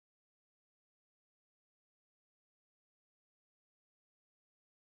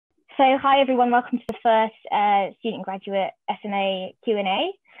So hi everyone, welcome to the first student graduate SMA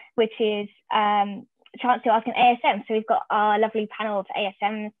Q&A, which is a chance to ask an ASM. So we've got our lovely panel of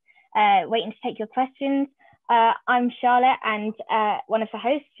ASMs waiting to take your questions. I'm Charlotte, and one of the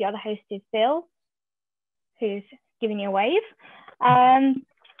hosts. The other host is Bill, who's giving you a wave.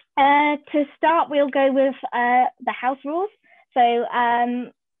 To start, we'll go with the house rules. So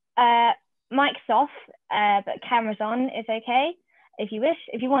mic's off, but camera's on is okay. If you wish.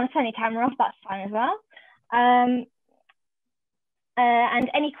 If you want to turn your camera off, that's fine as well. And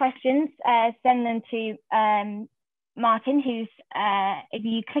any questions, send them to Martin, who's, if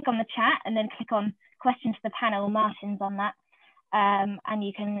you click on the chat and then click on questions to the panel, Martin's on that. And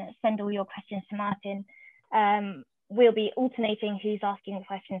you can send all your questions to Martin. We'll be alternating who's asking the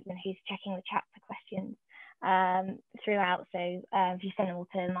questions and who's checking the chat for questions throughout. So if you send them all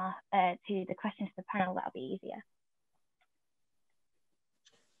to the questions to the panel, that'll be easier.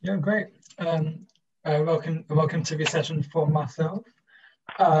 Yeah, great. Welcome to the session for myself.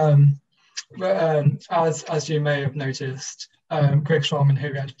 As you may have noticed, Greg Schwarman,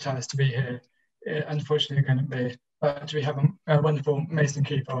 who advertised to be here, unfortunately couldn't be, but we have a wonderful Mason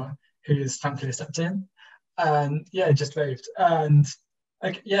Keeper who's thankfully stepped in, and yeah, just waved. And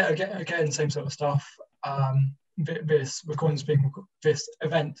yeah, again, same sort of stuff. This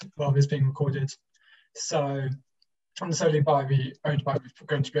event is being recorded, so. Going to be owned by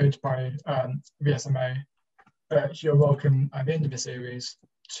the SMA, but you're welcome at the end of the series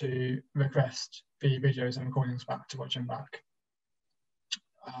to request the videos and recordings back to watch them back.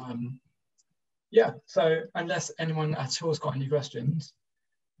 Yeah, so unless anyone at all has got any questions,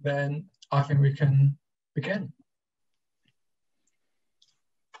 then I think we can begin.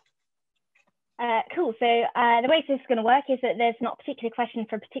 Cool. So the way this is going to work is that there's not a particular question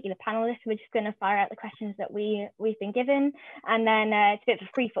for a particular panelist. We're just going to fire out the questions that we've been given, and then it's a bit of a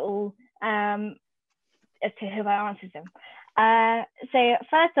free-for-all as to who answers them. So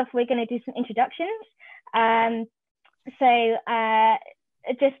first off, we're going to do some introductions.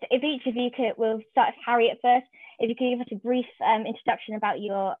 Just if each of you could, we'll start with Harriet first. If you could give us a brief introduction about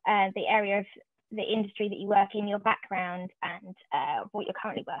your the area of the industry that you work in, your background, and what you're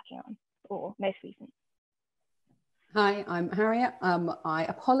currently working on, or most recent. Hi, I'm Harriet. I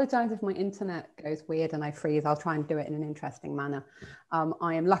apologise if my internet goes weird and I freeze. I'll try and do it in an interesting manner.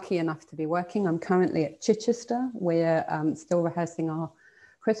 I am lucky enough to be working. I'm currently at Chichester. We're still rehearsing our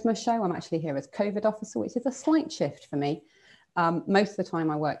Christmas show. I'm actually here as COVID officer, which is a slight shift for me. Most of the time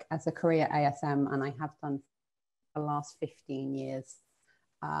I work as a career ASM, and I have done for the last 15 years.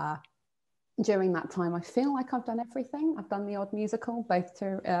 During that time, I feel like I've done everything. I've done the odd musical, both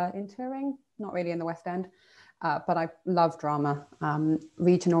in touring, not really in the West End, but I love drama.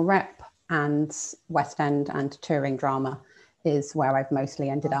 Regional rep and West End and touring drama is where I've mostly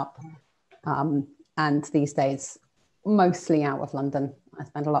ended up. And these days, mostly out of London. I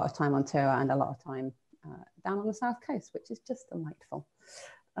spend a lot of time on tour and a lot of time down on the South Coast, which is just delightful.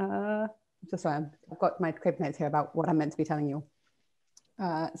 Just so I've got my crib notes here about what I'm meant to be telling you.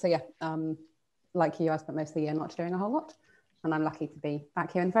 So yeah, like you, I spent most of the year not doing a whole lot, and I'm lucky to be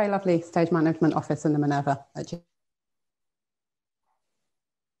back here in a very lovely stage management office in the Minerva.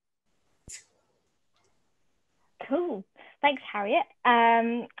 Cool, thanks, Harriet.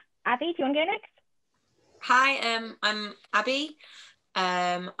 Abby, do you want to go next? Hi, I'm Abby.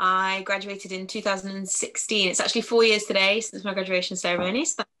 I graduated in 2016. It's actually 4 years today since my graduation ceremony.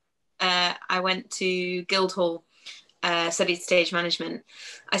 So, I went to Guildhall. Studied stage management.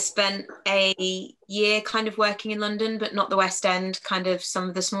 I spent a year kind of working in London, but not the West End, kind of some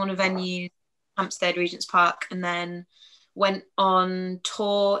of the smaller venues, Hampstead, Regent's Park, and then went on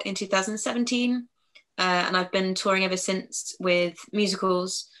tour in 2017. And I've been touring ever since with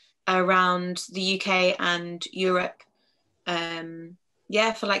musicals around the UK and Europe.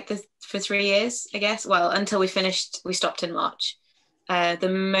 Yeah, for 3 years, I guess. Well, until we stopped in March. The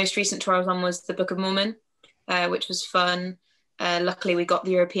most recent tour I was on was the Book of Mormon, which was fun. Luckily, we got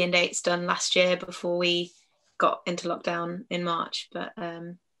the European dates done last year before we got into lockdown in March. But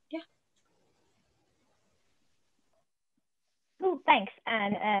yeah. Cool, thanks.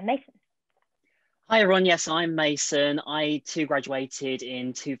 And Mason. Hi everyone, yes, I'm Mason. I too graduated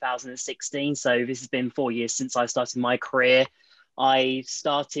in 2016, so this has been 4 years since I started my career. I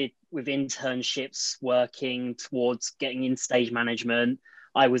started with internships working towards getting in stage management.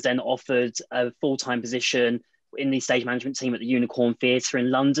 I was then offered a full-time position in the stage management team at the Unicorn Theatre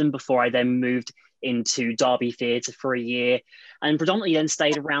in London before I then moved into Derby Theatre for a year, and predominantly then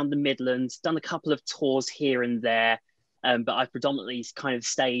stayed around the Midlands, done a couple of tours here and there, but I've predominantly kind of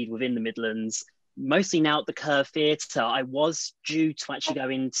stayed within the Midlands mostly now at the Curve Theatre. I was due to actually go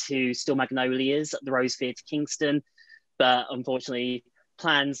into Still Magnolias at the Rose Theatre Kingston, but unfortunately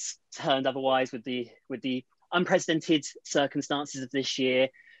plans turned otherwise with the unprecedented circumstances of this year.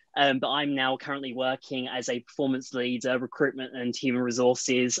 But I'm now currently working as a performance leader, recruitment and human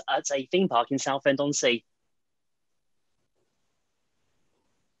resources at a theme park in Southend-on-Sea.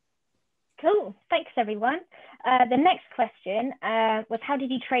 Cool, thanks everyone. The next question was, how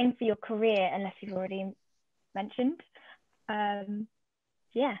did you train for your career, unless you've already mentioned?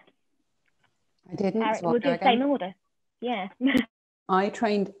 Yeah. I didn't. Harriet, So we'll do the same order. Yeah. I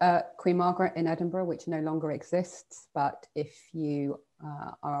trained at Queen Margaret in Edinburgh, which no longer exists. But if you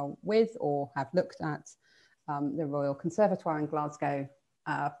are with or have looked at the Royal Conservatoire in Glasgow,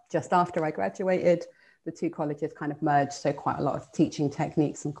 just after I graduated, the two colleges kind of merged. So quite a lot of teaching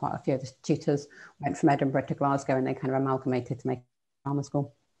techniques and quite a few of the tutors went from Edinburgh to Glasgow, and they kind of amalgamated to make a drama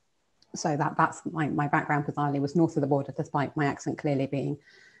school. So that's my background bizarrely was north of the border, despite my accent clearly being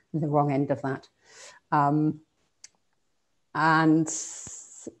the wrong end of that. And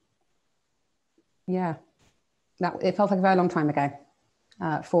yeah, it felt like a very long time ago.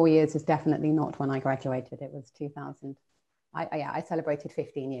 4 years is definitely not when I graduated. It was 2000. I celebrated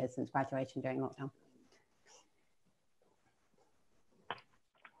 15 years since graduation during lockdown.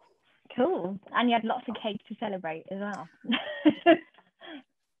 Cool, and you had lots of cake to celebrate as well.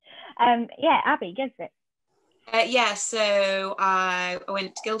 Yeah, Abby, go for it. Yeah, so I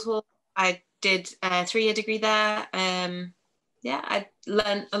went to Guildhall. I did a 3-year degree there. Yeah, I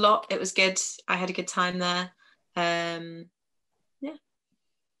learned a lot. It was good. I had a good time there. Yeah.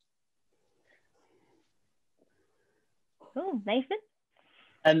 Cool, Nathan?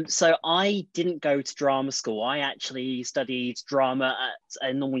 So I didn't go to drama school. I actually studied drama at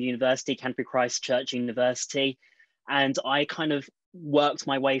a normal university, Canterbury Christ Church University, and I kind of worked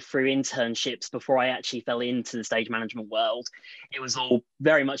my way through internships before I actually fell into the stage management world. It was all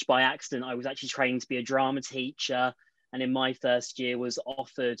very much by accident. I was actually trained to be a drama teacher, and in my first year was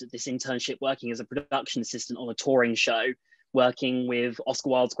offered this internship working as a production assistant on a touring show, working with Oscar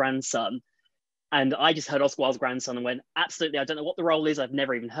Wilde's grandson. And I just heard Oscar Wilde's grandson and went, absolutely, I don't know what the role is. I've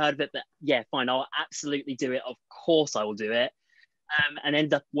never even heard of it, but yeah, fine, I'll absolutely do it. Of course I will do it. And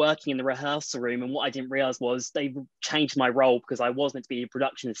ended up working in the rehearsal room. And what I didn't realize was they changed my role because I was meant to be a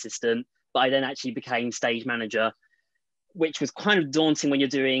production assistant, but I then actually became stage manager, which was kind of daunting when you're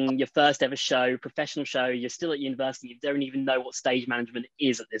doing your first ever show, professional show, you're still at university, you don't even know what stage management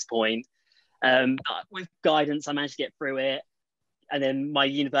is at this point. But with guidance, I managed to get through it. And then my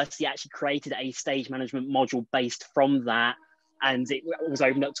university actually created a stage management module based from that. And it was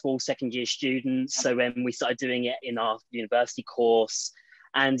opened up to all second year students. So when we started doing it in our university course,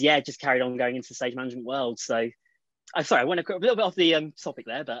 and yeah, just carried on going into the stage management world. So I'm sorry, I went a little bit off the topic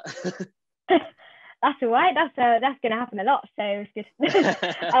there, but. That's all right. That's going to happen a lot. So it's good.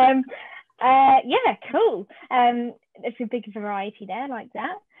 Yeah, cool. There's a big variety there like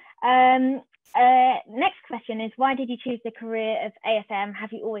that. Next question is, why did you choose the career of ASM?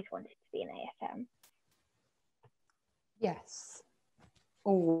 Have you always wanted to be an ASM? Yes.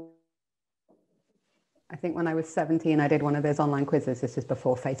 Oh, I think when I was 17, I did one of those online quizzes. This is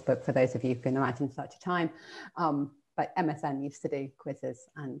before Facebook, for those of you who can imagine such a time. But MSN used to do quizzes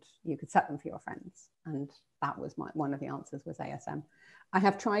and you could set them for your friends. And that was one of the answers was ASM. I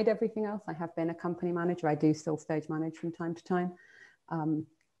have tried everything else. I have been a company manager. I do still stage manage from time to time.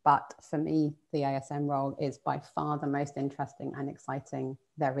 But for me, the ASM role is by far the most interesting and exciting.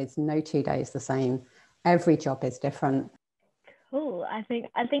 There is no 2 days the same. Every job is different. Cool. I think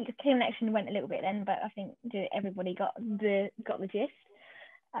the connection went a little bit then, but I think everybody got the gist.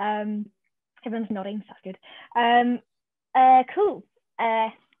 Everyone's nodding, so that's good. Cool.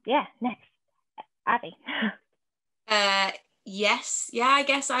 Yeah, next, Abby. Yes, yeah, I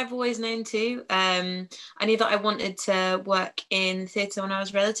guess I've always known too. I knew that I wanted to work in theatre when I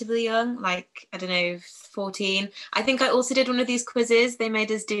was relatively young, like, I don't know, 14. I think I also did one of these quizzes they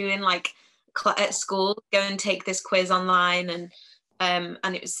made us do in like at school, go and take this quiz online, and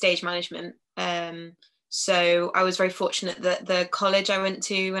it was stage management. So I was very fortunate that the college I went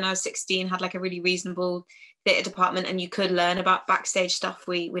to when I was 16 had like a really reasonable theatre department, and you could learn about backstage stuff.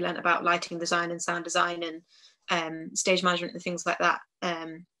 We learned about lighting design and sound design and stage management and things like that.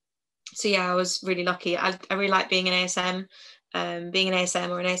 So yeah, I was really lucky. I really like being an ASM. Being an ASM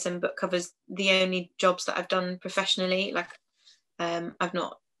or an ASM book covers the only jobs that I've done professionally. Like I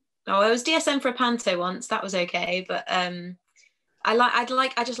was DSM for a panto once, that was okay, but I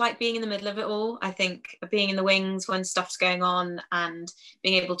just like being in the middle of it all. I think being in the wings when stuff's going on and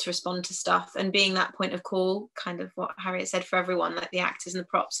being able to respond to stuff and being that point of call, kind of what Harriet said for everyone, like the actors and the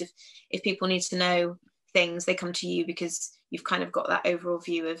props. If people need to know things, they come to you because you've kind of got that overall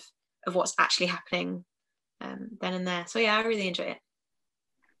view of what's actually happening then and there. So yeah, I really enjoy it.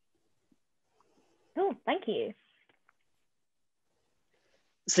 Cool, thank you.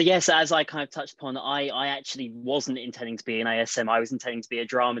 So yes, as I kind of touched upon, I actually wasn't intending to be an ASM. I was intending to be a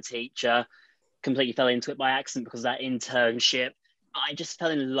drama teacher. Completely fell into it by accident because of that internship. I just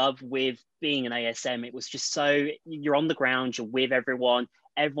fell in love with being an ASM. It was just so, you're on the ground, you're with everyone,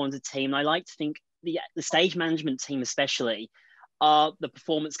 everyone's a team. And I like to think the stage management team especially are the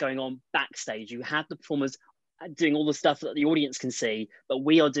performance going on backstage. You have the performers doing all the stuff that the audience can see, but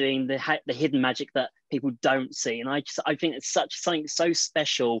we are doing the hidden magic that people don't see. And I think it's something so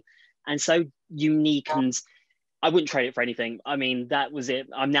special and so unique, and I wouldn't trade it for anything. I mean, that was it.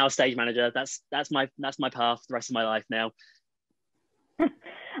 I'm now a stage manager. That's my path the rest of my life now.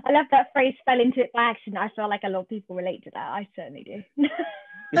 I love that phrase, fell into it by accident. I feel like a lot of people relate to that. I certainly do.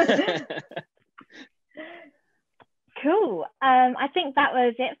 Cool. I think that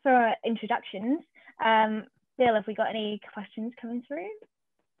was it for introductions. Bill, have we got any questions coming through?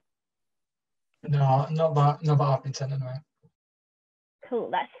 No, not that I've been sent anyway. Cool,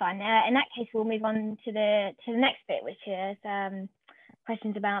 that's fine. In that case, we'll move on to the next bit, which is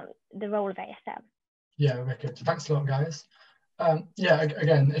questions about the role of ASM. Yeah, wicked. Thanks a lot, guys. Yeah,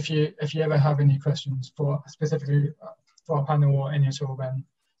 again, if you ever have any questions specifically for our panel or any at all, then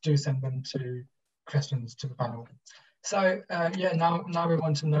do send them to questions to the panel. So yeah, now we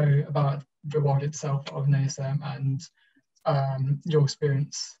want to know about the role itself of an ASM and your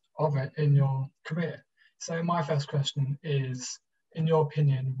experience of it in your career. So my first question is, in your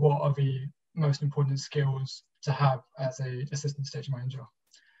opinion, what are the most important skills to have as an assistant stage manager?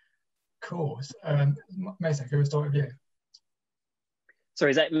 Cool. Mason, can we start with you? Sorry,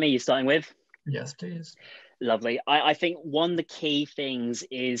 is that me you're starting with? Yes, please. Lovely. I think one of the key things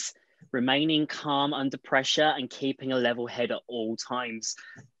is remaining calm under pressure and keeping a level head at all times.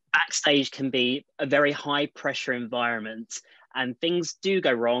 Backstage can be a very high pressure environment and things do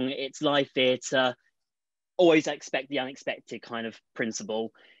go wrong. It's live theatre. Always expect the unexpected kind of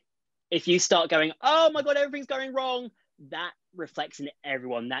principle. If you start going, oh my God, everything's going wrong, that reflects in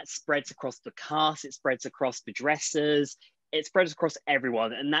everyone. That spreads across the cast, it spreads across the dressers, it spreads across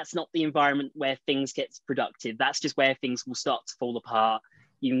everyone. And that's not the environment where things get productive. That's just where things will start to fall apart.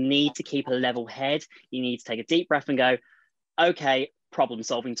 You need to keep a level head. You need to take a deep breath and go, okay, problem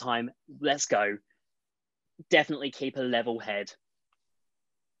solving time, let's go. Definitely keep a level head.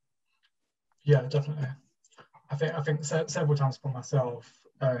 Yeah, definitely. I think several times for myself,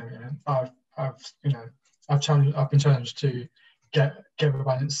 I've been challenged to get a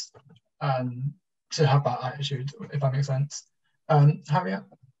balance and to have that attitude, if that makes sense. Harriet?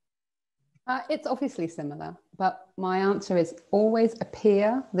 It's obviously similar, but my answer is always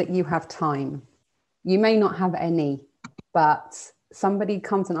appear that you have time. You may not have any, but somebody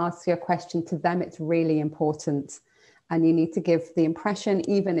comes and asks you a question, to them it's really important. And you need to give the impression,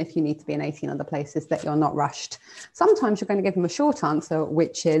 even if you need to be in 18 other places, that you're not rushed. Sometimes you're going to give them a short answer,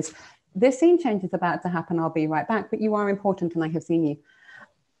 which is, this scene change is about to happen, I'll be right back, but you are important and I have seen you.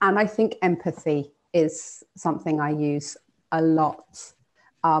 And I think empathy is something I use a lot.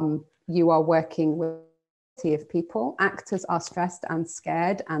 You are working with a variety of people. Actors are stressed and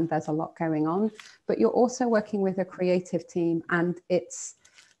scared and there's a lot going on, but you're also working with a creative team and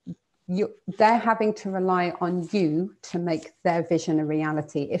they're having to rely on you to make their vision a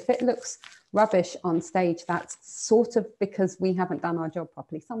reality. If it looks rubbish on stage, that's sort of because we haven't done our job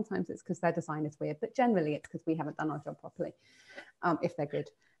properly. Sometimes it's because their design is weird, but generally it's because we haven't done our job properly, if they're good.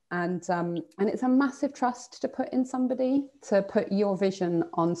 And it's a massive trust to put in somebody to put your vision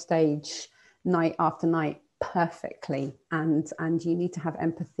on stage night after night perfectly. And you need to have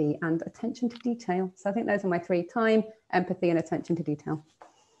empathy and attention to detail. So I think those are my three: time, empathy, and attention to detail.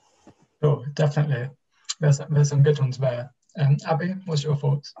 Oh, definitely. There's some good ones there. Abby, what's your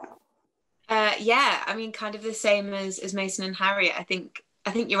thoughts? Yeah, I mean, kind of the same as Mason and Harriet. I think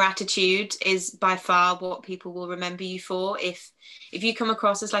your attitude is by far what people will remember you for. If you come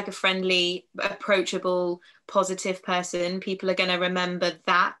across as like a friendly, approachable, positive person, people are going to remember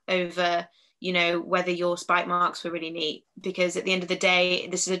that over, whether your spike marks were really neat. Because at the end of the day,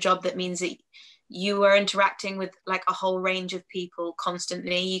 this is a job that means that you are interacting with like a whole range of people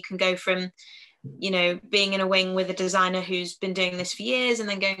constantly. You can go from, being in a wing with a designer who's been doing this for years and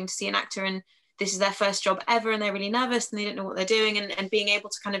then going to see an actor and this is their first job ever and they're really nervous and they don't know what they're doing, and being able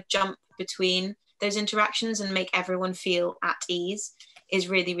to kind of jump between those interactions and make everyone feel at ease is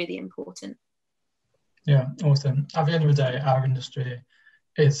really, really important. Yeah, awesome. At the end of the day, our industry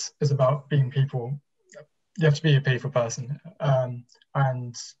is about being people. You have to be a people person,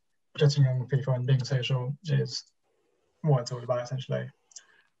 and getting young people and being social is what it's all about, essentially.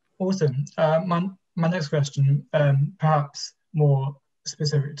 Awesome. My next question, perhaps more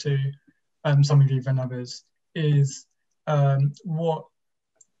specific to some of you than others, is what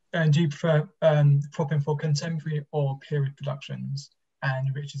do you prefer propping for contemporary or period productions, and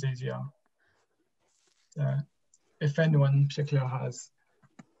which is easier? If anyone in particular has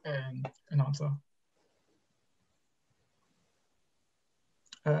an answer.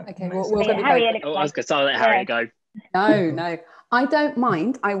 Okay, we'll go Harriet. I was going to let Harriet go. No, I don't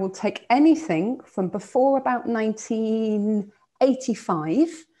mind. I will take anything from before about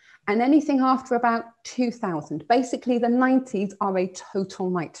 1985 and anything after about 2000. Basically, the 90s are a total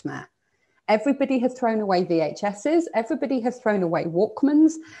nightmare. Everybody has thrown away VHSs. Everybody has thrown away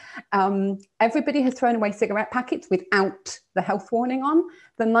Walkmans. Everybody has thrown away cigarette packets without the health warning on.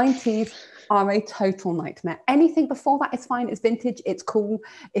 The 90s are a total nightmare. Anything before that is fine. It's vintage. It's cool.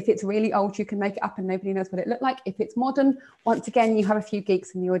 If it's really old, you can make it up and nobody knows what it looked like. If it's modern, once again, you have a few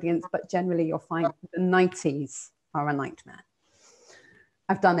geeks in the audience, but generally you're fine. The 90s are a nightmare.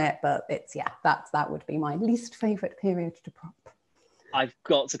 I've done it, but it's, yeah, that would be my least favorite period to prop. I've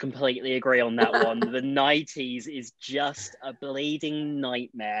got to completely agree on that one. The 90s is just a bleeding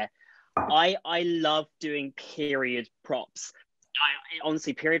nightmare. I love doing period props.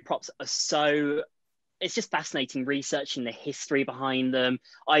 Honestly, period props are so, it's just fascinating researching the history behind them.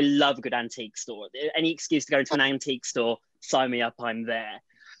 I love a good antique store. Any excuse to go into an antique store, sign me up, I'm there.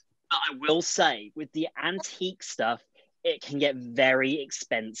 But I will say, with the antique stuff, it can get very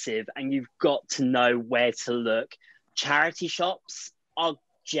expensive and you've got to know where to look. Charity shops are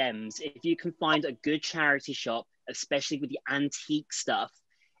gems. If you can find a good charity shop, especially with the antique stuff,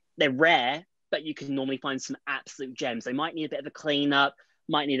 they're rare, but you can normally find some absolute gems. They might need a bit of a cleanup,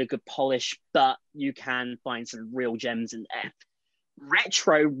 might need a good polish, but you can find some real gems in there.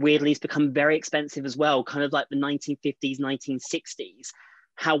 Retro, weirdly, has become very expensive as well, kind of like the 1950s, 1960s.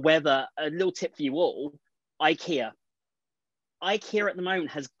 However, a little tip for you all, IKEA. IKEA at the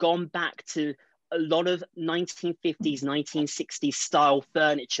moment has gone back to a lot of 1950s, 1960s style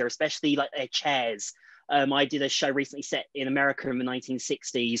furniture, especially like their chairs. I did a show recently set in America in the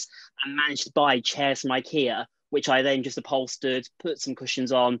 1960s and managed to buy chairs from IKEA, which I then just upholstered, put some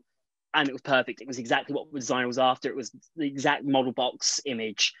cushions on, and it was perfect. It was exactly what the designer was after. It was the exact model box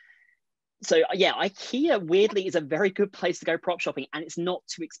image. So yeah, IKEA weirdly is a very good place to go prop shopping, and it's not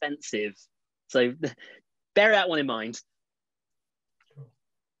too expensive. So bear that one in mind.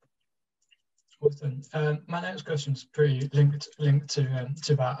 Awesome. My next question is pretty linked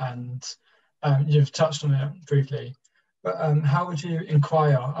to that, and you've touched on it briefly. But how would you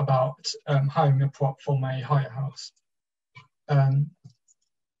inquire about hiring a prop from a hire house?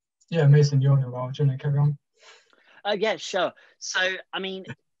 Yeah, Mason, you're on the roll. Do you want to carry on? Yeah, sure. So, I mean,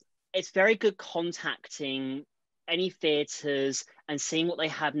 it's very good contacting any theatres and seeing what they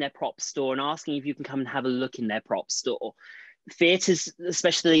have in their prop store and asking if you can come and have a look in their prop store. Theatres,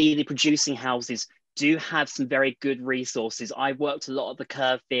 especially the producing houses, do have some very good resources. I've worked a lot at the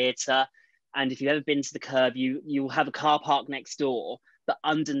Curve Theatre, and if you've ever been to the Curve, you'll have a car park next door, but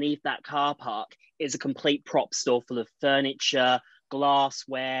underneath that car park is a complete prop store full of furniture,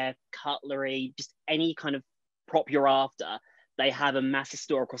 glassware, cutlery, just any kind of prop you're after. They have a massive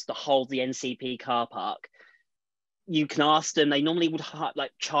store across the whole of the NCP car park. You can ask them, they normally would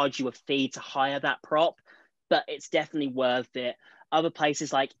charge you a fee to hire that prop, but it's definitely worth it. Other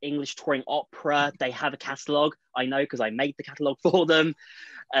places like English Touring Opera, they have a catalogue. I know because I made the catalogue for them.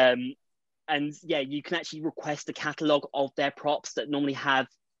 And yeah, you can actually request a catalogue of their props that normally have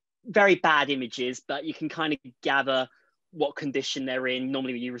very bad images, but you can kind of gather what condition they're in.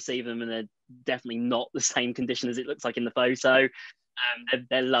 Normally when you receive them, and they're definitely not the same condition as it looks like in the photo.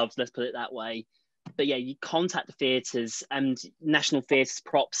 They're loved, let's put it that way. But yeah, you contact the theatres, and National Theatre's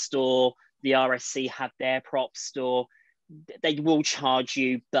prop store, the RSC have their prop store. They will charge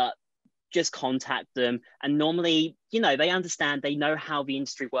you, but just contact them. And normally, they understand, they know how the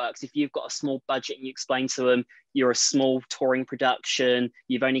industry works. If you've got a small budget and you explain to them, you're a small touring production,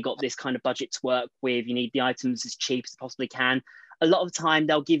 you've only got this kind of budget to work with, you need the items as cheap as possibly can, a lot of the time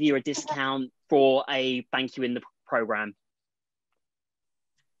they'll give you a discount for a thank you in the program.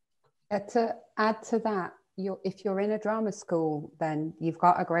 To add to that, if you're in a drama school, then you've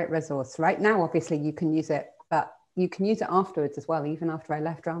got a great resource. Right now, obviously, you can use it, but you can use it afterwards as well. Even after I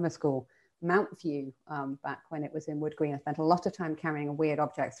left drama school, Mount View back when it was in Wood Green. I spent a lot of time carrying weird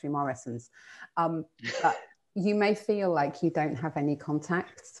objects through Morrison's. But you may feel like you don't have any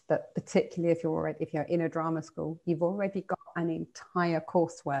contacts, but particularly if you're in a drama school, you've already got an entire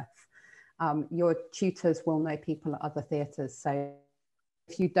course worth. Your tutors will know people at other theatres. So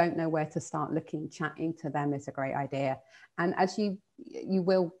if you don't know where to start looking, chatting to them is a great idea. And as you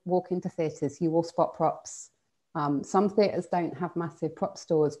will walk into theatres, you will spot props. Some theatres don't have massive prop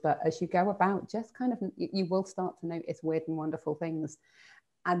stores, but as you go about, just kind of, you will start to notice weird and wonderful things.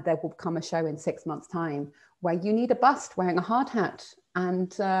 And there will come a show in 6 months' time where you need a bust wearing a hard hat.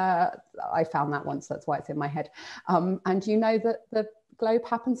 And I found that once, that's why it's in my head. And you know that the Globe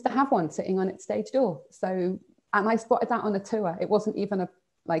happens to have one sitting on its stage door. So, and I spotted that on a tour. It wasn't even a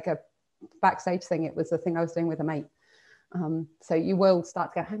backstage thing. It was a thing I was doing with a mate. So you will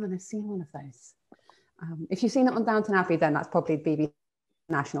start to go, hang on, I've seen one of those. If you've seen it on Downton Abbey, then that's probably BBC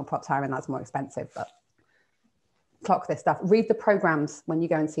National Props Hire, and that's more expensive, but clock this stuff. Read the programs when you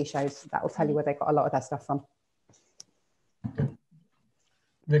go and see shows. That will tell you where they got a lot of their stuff from.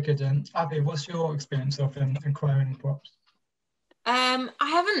 Wicked. Abby, what's your experience of acquiring props? I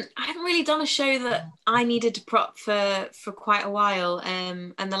haven't really done a show that I needed to prop for quite a while.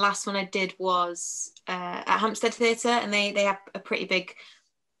 And the last one I did was at Hampstead Theatre, and they have a pretty big,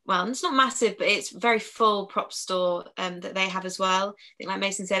 well, it's not massive, but it's very full prop store that they have as well. I think, like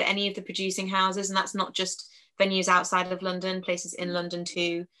Mason said, any of the producing houses, and that's not just venues outside of London, places in London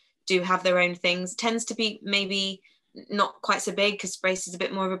too, do have their own things. It tends to be maybe not quite so big because Brace is a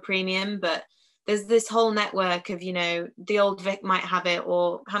bit more of a premium, but there's this whole network of, you know, the Old Vic might have it,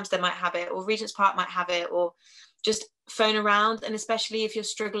 or Hampstead might have it, or Regent's Park might have it, or just phone around. And especially if you're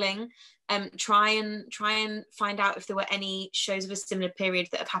struggling, try and find out if there were any shows of a similar period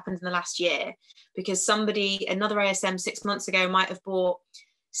that have happened in the last year, because another ASM 6 months ago might have bought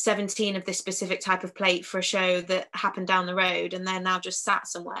 17 of this specific type of plate for a show that happened down the road, and they're now just sat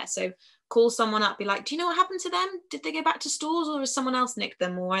somewhere. So call someone up, be like, do you know what happened to them? Did they go back to stores, or has someone else nicked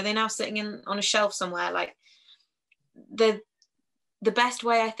them, or are they now sitting on a shelf somewhere? Like, the best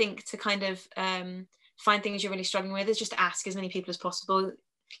way, I think, to kind of find things you're really struggling with is just ask as many people as possible.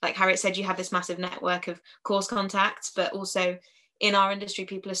 Like Harriet said, you have this massive network of course contacts, but also in our industry,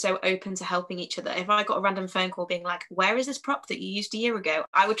 people are so open to helping each other. If I got a random phone call being like, where is this prop that you used a year ago?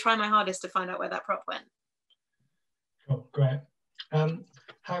 I would try my hardest to find out where that prop went. Cool, great.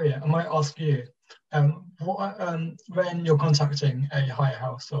 Harriet, I might ask you, when you're contacting a hire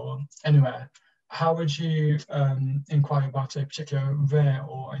house or anywhere, how would you inquire about a particular rare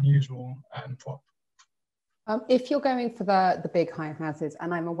or unusual prop? If you're going for the big hire houses,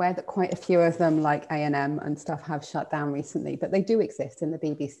 and I'm aware that quite a few of them, like A&M and stuff, have shut down recently, but they do exist in the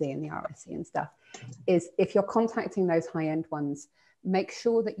BBC and the RSC and stuff, is if you're contacting those high-end ones, make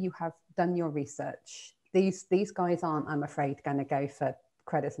sure that you have done your research. These guys aren't, I'm afraid, going to go for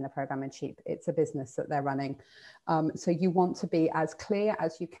credits in the program and cheap. It's a business that they're running. So you want to be as clear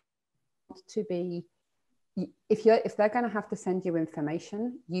as you can to be. If they're going to have to send you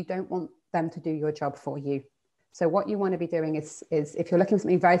information, you don't want them to do your job for you. So what you want to be doing is if you're looking for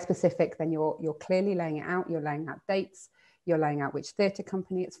something very specific, then you're clearly laying it out. You're laying out dates. You're laying out which theatre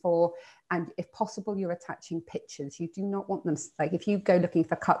company it's for. And if possible, you're attaching pictures. You do not want them, like if you go looking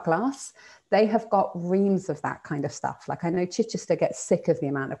for cut glass, they have got reams of that kind of stuff. Like I know Chichester gets sick of the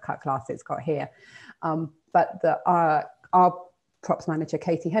amount of cut glass it's got here. But our props manager,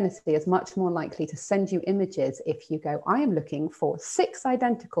 Katie Hennessy, is much more likely to send you images if you go, I am looking for 6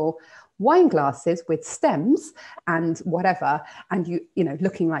 identical wine glasses with stems and whatever, and you know,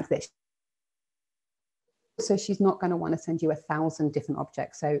 looking like this. So she's not going to want to send you 1,000 different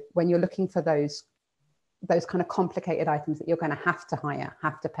objects. So when you're looking for those kind of complicated items that you're going to have to hire,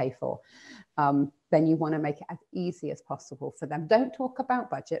 have to pay for, then you want to make it as easy as possible for them. Don't talk about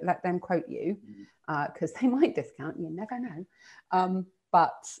budget, let them quote you, because they might discount, you never know.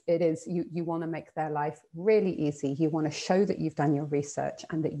 But it is, you want to make their life really easy. You want to show that you've done your research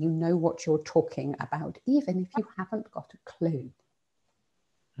and that you know what you're talking about, even if you haven't got a clue.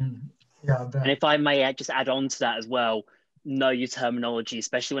 Yeah, and if I may just add on to that as well, know your terminology,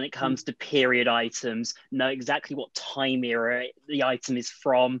 especially when it comes to period items. Know exactly what time era the item is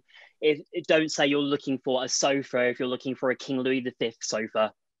from. Don't say you're looking for a sofa if you're looking for a King Louis V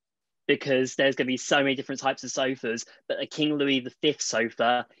sofa, because there's going to be so many different types of sofas, but a King Louis V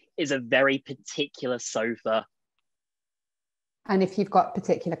sofa is a very particular sofa. And if you've got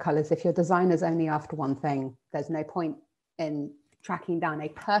particular colours, if your designer's only after one thing, there's no point in tracking down a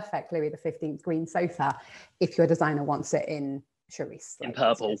perfect Louis XV green sofa if your designer wants it in cerise. In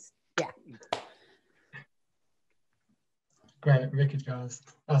purple. Yeah. Great, wicked guys.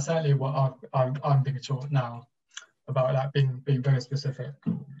 That's certainly what I'm being taught now about that being very specific.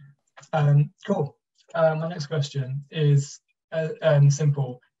 Cool. My next question is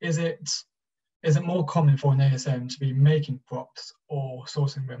simple. Is it more common for an ASM to be making props or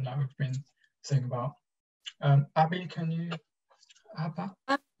sourcing them, like we've been saying about? Abby, can you have that?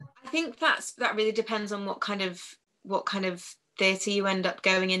 I think that really depends on what kind of theatre you end up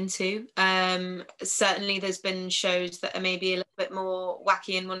going into. Certainly there's been shows that are maybe a little bit more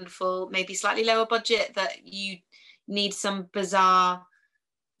wacky and wonderful, maybe slightly lower budget, that you need some bizarre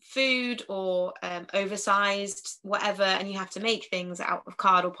food or oversized whatever, and you have to make things out of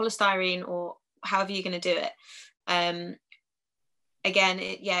card or polystyrene or however you're going to do it. Again,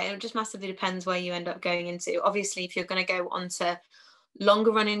 it just massively depends where you end up going into. Obviously, if you're going to go on to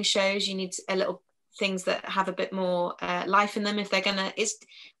longer running shows, you need a little things that have a bit more life in them. If they're gonna,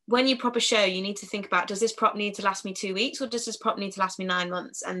 when you prop a show, you need to think about, does this prop need to last me 2 weeks, or does this prop need to last me 9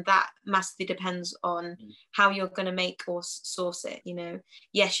 months? And that massively depends on how you're going to make or source it. You know,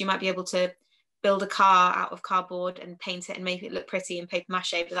 yes, you might be able to build a car out of cardboard and paint it and make it look pretty in paper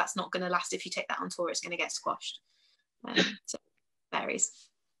mache, but that's not going to last. If you take that on tour, it's going to get squashed. So it varies.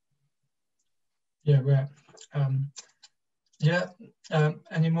 Yeah, right.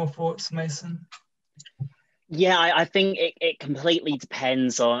 Any more thoughts, Mason? Yeah, I think it completely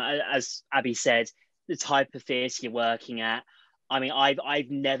depends on, as Abby said, the type of theatre you're working at. I mean, I've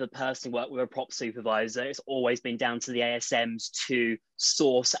never personally worked with a prop supervisor. It's always been down to the ASMs to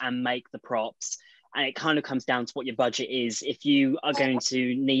source and make the props. And it kind of comes down to what your budget is. If you are going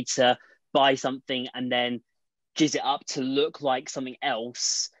to need to buy something and then jizz it up to look like something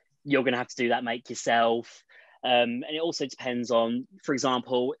else, you're going to have to do that, make yourself. And it also depends on, for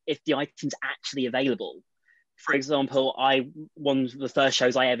example, if the item's actually available. For example, one of the first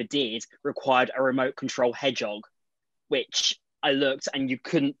shows I ever did required a remote control hedgehog, which I looked and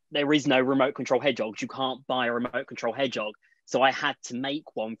there is no remote control hedgehogs. You can't buy a remote control hedgehog. So I had to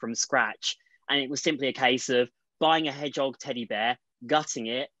make one from scratch. And it was simply a case of buying a hedgehog teddy bear, gutting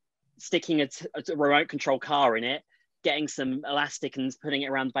it, sticking a remote control car in it, getting some elastic and putting it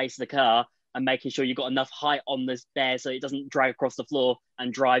around the base of the car, and making sure you've got enough height on this bear so it doesn't drag across the floor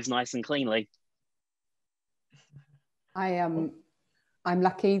and drives nice and cleanly. I'm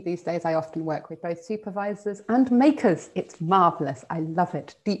lucky these days. I often work with both supervisors and makers. It's marvelous. I love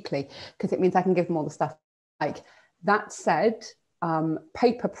it deeply because it means I can give them all the stuff. Like that said,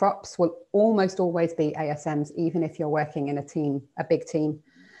 paper props will almost always be ASMs, even if you're working in a team, a big team.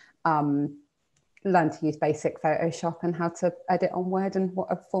 Learn to use basic Photoshop and how to edit on Word and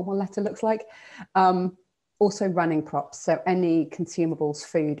what a formal letter looks like. Also running props, so any consumables,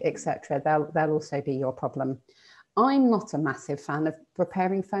 food, etc. They'll also be your problem. I'm not a massive fan of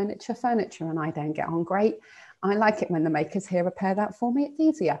preparing furniture, and I don't get on great. I like it when the makers here repair that for me. It's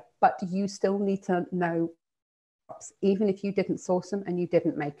easier, but you still need to know, even if you didn't source them and you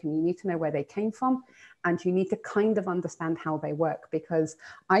didn't make them, you need to know where they came from, and you need to kind of understand how they work, because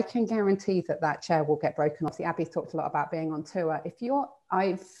I can guarantee that chair will get broken off. Abby's talked a lot about being on tour.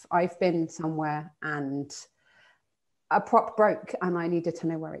 I've been somewhere and a prop broke and I needed to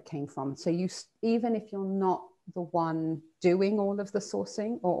know where it came from. So even if you're not the one doing all of the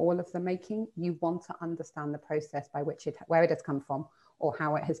sourcing or all of the making, you want to understand the process by which where it has come from or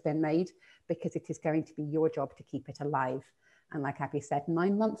how it has been made, because it is going to be your job to keep it alive. And like Abby said,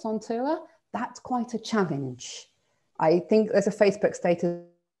 9 months on tour, that's quite a challenge. I think there's a Facebook status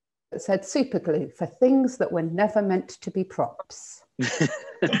that said super glue for things that were never meant to be props.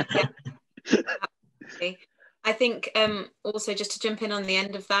 I think also, just to jump in on the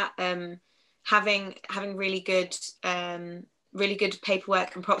end of that, having really good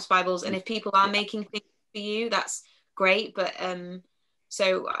paperwork and props bibles, and if people are making things for you, that's great. But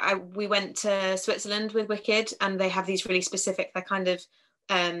we went to Switzerland with Wicked, and they have these really specific, they're kind of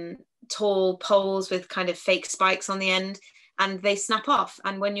tall poles with kind of fake spikes on the end, and they snap off.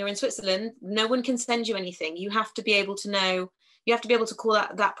 And when you're in Switzerland, no one can send you anything. You have to be able to know, you have to be able to call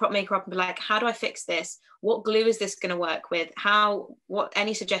that prop maker up and be like, how do I fix this? What glue is this going to work with?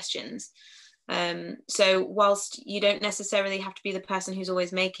 Any suggestions? So whilst you don't necessarily have to be the person who's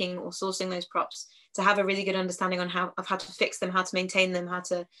always making or sourcing those props, to have a really good understanding on how to fix them, how to maintain them, how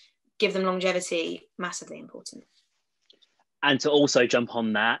to give them longevity, massively important. And to also jump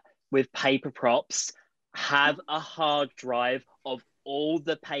on that, with paper props, have a hard drive of all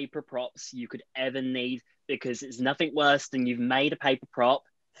the paper props you could ever need, because it's nothing worse than you've made a paper prop,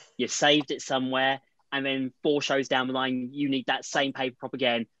 you've saved it somewhere, and then 4 shows down the line, you need that same paper prop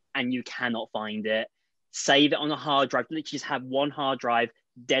again, and you cannot find it. Save it on a hard drive. Literally just have one hard drive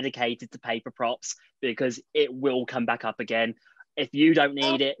dedicated to paper props, because it will come back up again. If you don't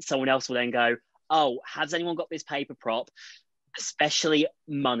need it, someone else will then go, oh, has anyone got this paper prop? Especially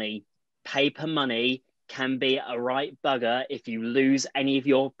money. Paper money can be a right bugger if you lose any of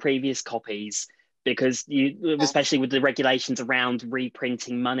your previous copies, because you, especially with the regulations around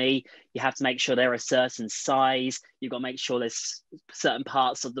reprinting money, you have to make sure they're a certain size. You've got to make sure there's certain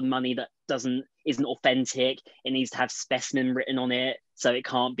parts of the money that isn't authentic. It needs to have specimen written on it, so it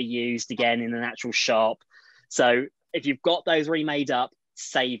can't be used again in an actual shop. So if you've got those already made up,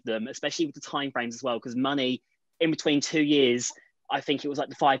 save them, especially with the timeframes as well, because money in between 2 years, I think it was like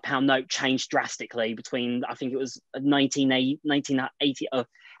the £5 note changed drastically between, I think it was 1980,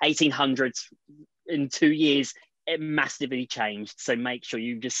 1800s. In 2 years, it massively changed. So make sure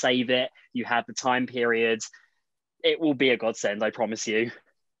you just save it. You have the time periods. It will be a godsend, I promise you.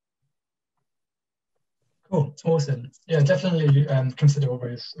 Cool, awesome. Yeah, definitely consider all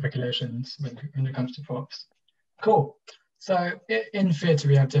those regulations when it comes to props. Cool. So in theatre,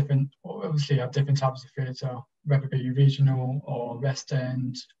 we have obviously have different types of theatre, whether it be regional or West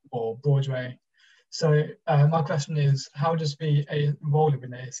End or Broadway. So my question is, how does the role of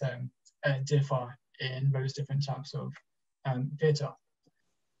an ASM differ in those different types of theatre?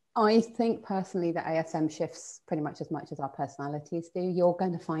 I think personally that ASM shifts pretty much as our personalities do. You're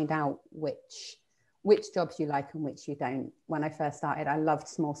going to find out which jobs you like and which you don't. When I first started, I loved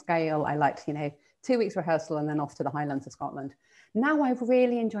small scale. I liked, 2 weeks rehearsal and then off to the Highlands of Scotland. Now I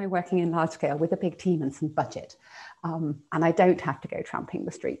really enjoy working in large scale with a big team and some budget. And I don't have to go tramping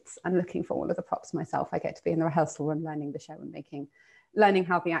the streets and looking for all of the props myself. I get to be in the rehearsal room learning the show and learning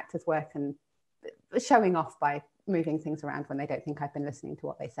how the actors work and showing off by moving things around when they don't think I've been listening to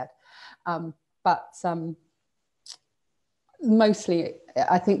what they said. Mostly,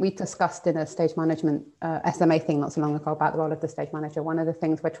 I think we discussed in a stage management SMA thing not so long ago about the role of the stage manager. One of the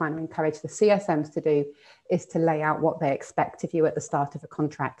things we're trying to encourage the CSMs to do is to lay out what they expect of you at the start of a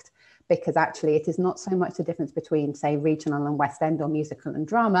contract, because actually it is not so much the difference between, say, regional and West End or musical and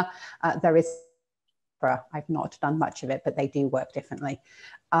drama. There is, I've not done much of it, but they do work differently.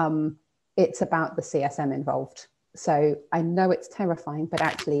 It's about the CSM involved. So I know it's terrifying, but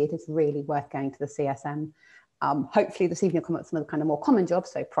actually it is really worth going to the CSM. Hopefully this evening will come up with some of the kind of more common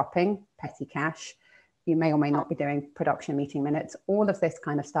jobs, so propping, petty cash. You may or may not be doing production meeting minutes, all of this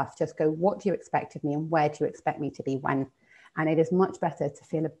kind of stuff. Just go, what do you expect of me and where do you expect me to be when? And it is much better to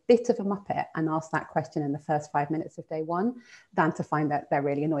feel a bit of a muppet and ask that question in the first 5 minutes of day one than to find that they're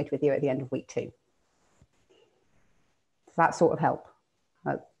really annoyed with you at the end of week 2. Does that sort of help?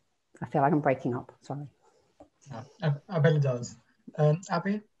 I feel like I'm breaking up, sorry. Yeah, I bet it does.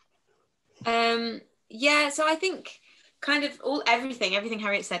 Abby? Yeah, so I think kind of everything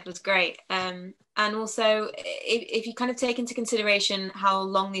Harriet said was great. And also if you kind of take into consideration how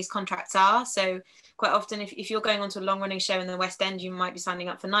long these contracts are, so quite often if you're going on to a long running show in the West End, you might be signing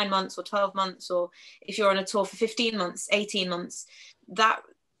up for 9 months or 12 months, or if you're on a tour for 15 months, 18 months, that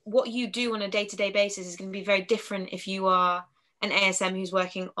what you do on a day-to-day basis is going to be very different if you are an ASM who's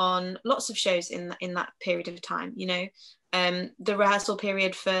working on lots of shows in that period of time. The rehearsal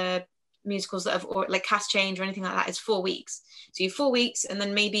period for musicals that have, or like cast change or anything like that, is 4 weeks. So you 4 weeks and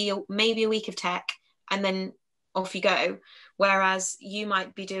then maybe a week of tech and then off you go. Whereas you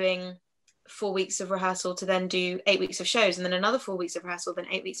might be doing 4 weeks of rehearsal to then do 8 weeks of shows and then another 4 weeks of rehearsal, then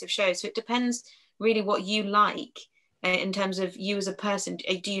 8 weeks of shows. So it depends really what you like in terms of you as a person.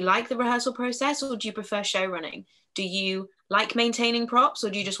 Do you like the rehearsal process or do you prefer show running? Do you like maintaining props or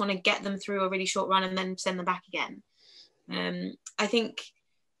do you just want to get them through a really short run and then send them back again? I think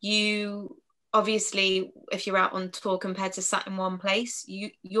you obviously, if you're out on tour compared to sat in one place,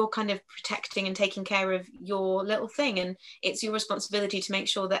 you're kind of protecting and taking care of your little thing, and it's your responsibility to make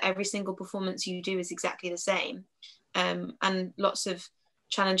sure that every single performance you do is exactly the same. And lots of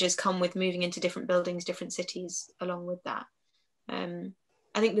challenges come with moving into different buildings, different cities along with that.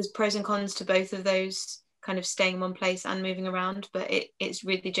 I think there's pros and cons to both of those, kind of staying in one place and moving around, but it's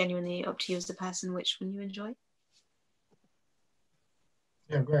really genuinely up to you as a person which one you enjoy.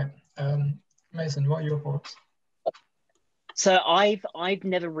 Yeah, great. Mason, what are your thoughts? So I've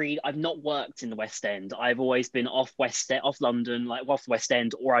not worked in the West End. I've always been off London, like off the West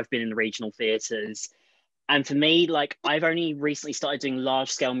End, or I've been in the regional theatres. And for me, like, I've only recently started doing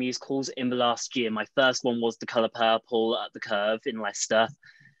large scale musicals in the last year. My first one was The Colour Purple at the Curve in Leicester.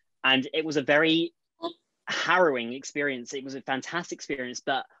 And it was a very harrowing experience. It was a fantastic experience,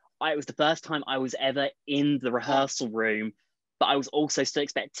 but it was the first time I was ever in the rehearsal room, but I was also still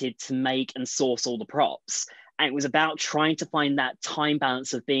expected to make and source all the props. And it was about trying to find that time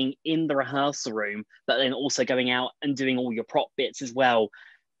balance of being in the rehearsal room, but then also going out and doing all your prop bits as well.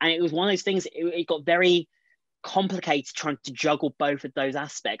 And it was one of those things, it got very complicated trying to juggle both of those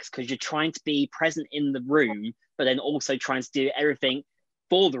aspects, because you're trying to be present in the room, but then also trying to do everything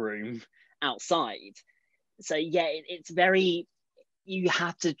for the room outside. So yeah, it's very, you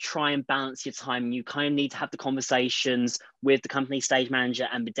have to try and balance your time. You kind of need to have the conversations with the company stage manager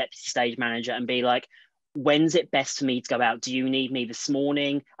and the deputy stage manager and be like, when's it best for me to go out? Do you need me this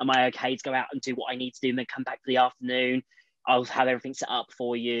morning? Am I okay to go out and do what I need to do and then come back for the afternoon? I'll have everything set up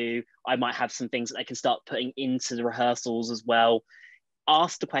for you. I might have some things that they can start putting into the rehearsals as well.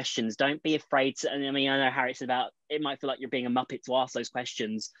 Ask the questions. Don't be afraid to, and I mean, I know Harriet said about, it might feel like you're being a muppet to ask those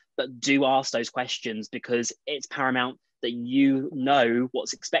questions, but do ask those questions, because it's paramount that you know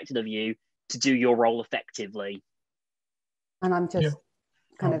what's expected of you to do your role effectively. And I'm just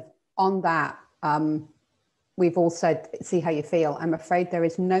kind of on that. We've all said, see how you feel. I'm afraid there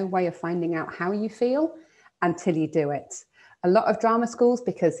is no way of finding out how you feel until you do it. A lot of drama schools,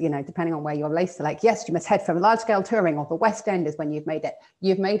 because, you know, depending on where you're placed, are like, yes, you must head for large scale touring, or the West End is when you've made it.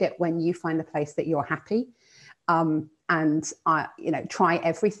 You've made it when you find a place that you're happy. You know, try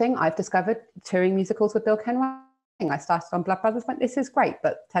everything. I've discovered touring musicals with Bill Kenwright. I started on Blood Brothers, went, this is great,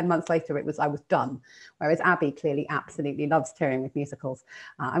 but 10 months later I was done. Whereas Abby clearly absolutely loves touring with musicals.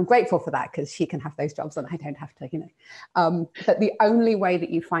 I'm grateful for that, because she can have those jobs and I don't have to, you know. But the only way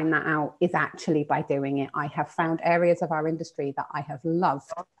that you find that out is actually by doing it. I have found areas of our industry that I have loved,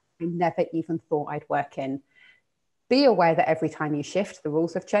 I never even thought I'd work in. Be aware that every time you shift, the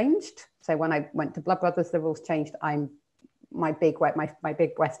rules have changed. So when I went to Blood Brothers, the rules changed. My big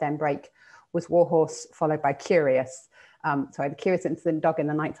West End break was Warhorse, followed by Curious. So I had Curious Incident, Dog in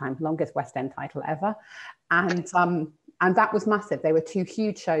the Nighttime, longest West End title ever. And that was massive. They were two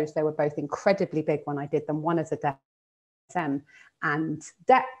huge shows. They were both incredibly big when I did them, one as a ASM. And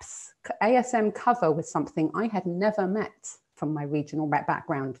Dep's ASM cover was something I had never met from my regional rep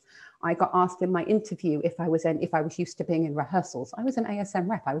background. I got asked in my interview if I was used to being in rehearsals. I was an ASM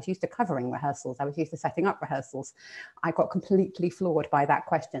rep. I was used to covering rehearsals. I was used to setting up rehearsals. I got completely floored by that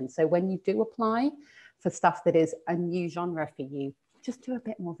question. So when you do apply for stuff that is a new genre for you, just do a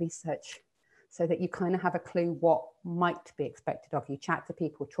bit more research so that you kind of have a clue what might be expected of you. Chat to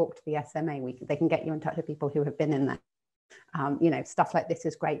people, talk to the SMA. They can get you in touch with people who have been in there. You know, stuff like this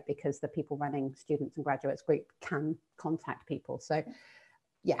is great because the people running students and graduates group can contact people. So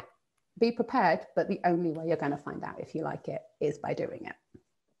yeah, be prepared, but the only way you're going to find out if you like it is by doing it.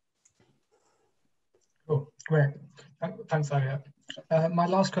 Cool, great. Thanks, Harriet. My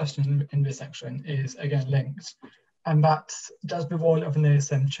last question in this section is again linked, and that's, does the role of an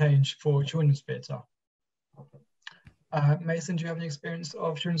ASM change for children's theatre? Mason, do you have any experience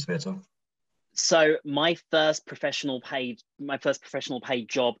of children's theatre? So my first professional paid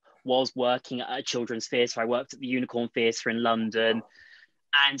job was working at a children's theatre. I worked at the Unicorn Theatre in London,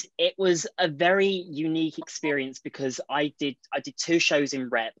 and it was a very unique experience because I did 2 shows in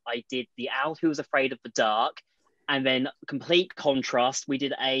rep. I did The Owl Who Was Afraid of the Dark, and then complete contrast, we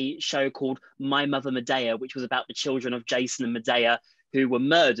did a show called My Mother Medea, which was about the children of Jason and Medea who were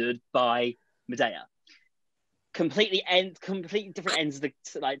murdered by Medea. Completely different ends of the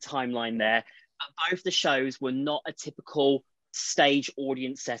timeline there. Both the shows were not a typical stage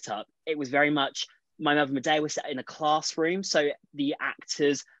audience setup. It was very much, My Mother Medea was set in a classroom, so the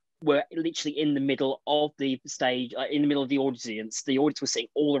actors were literally in the middle of the stage, in the middle of the audience. The audience was sitting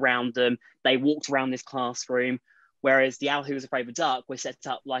all around them. They walked around this classroom, whereas The Owl Who Was Afraid of the Dark was set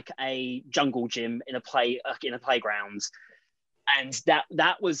up like a jungle gym in a playground, and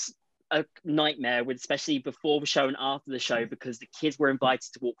that was a nightmare, especially before the show and after the show, because the kids were invited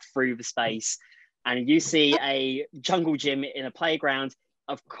to walk through the space, and you see a jungle gym in a playground.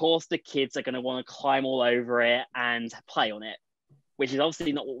 Of course, the kids are going to want to climb all over it and play on it, which is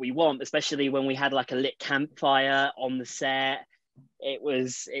obviously not what we want, especially when we had like a lit campfire on the set. It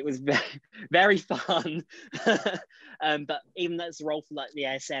was very, very fun. But even that's the role for like the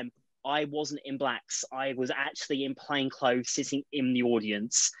ASM, I wasn't in blacks. I was actually in plain clothes sitting in the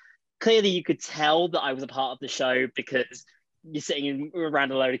audience. Clearly, you could tell that I was a part of the show because you're sitting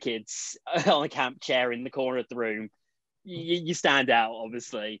around a load of kids on a camp chair in the corner of the room. You stand out,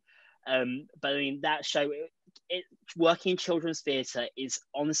 obviously. But I mean, that show, working in children's theatre is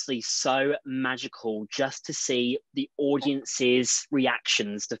honestly so magical just to see the audience's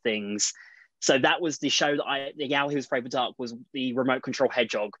reactions to things. So that was the show that The Owl Who Was Afraid of the Dark was the remote control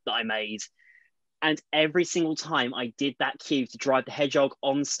hedgehog that I made. And every single time I did that cue to drive the hedgehog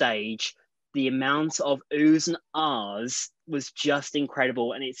on stage, the amount of oohs and ahs was just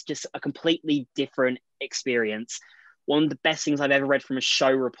incredible. And it's just a completely different experience. One of the best things I've ever read from a show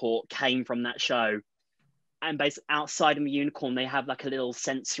report came from that show. and basically outside of the Unicorn, they have like a little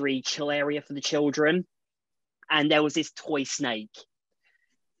sensory chill area for the children. And there was this toy snake.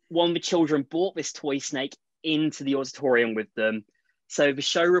 One of the children brought this toy snake into the auditorium with them. So the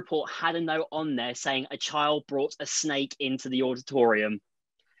show report had a note on there saying a child brought a snake into the auditorium.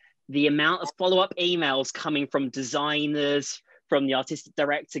 The amount of follow-up emails coming from designers, from the artistic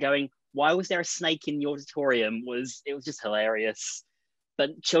director going, why was there a snake in the auditorium? It was just hilarious.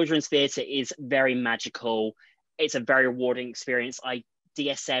 But children's theatre is very magical. It's a very rewarding experience. I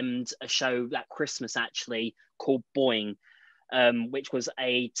DSM'd a show that Christmas actually called Boing, which was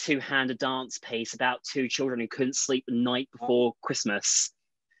a two-handed dance piece about two children who couldn't sleep the night before Christmas.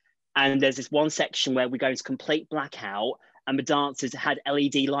 And there's this one section where we go into complete blackout, and the dancers had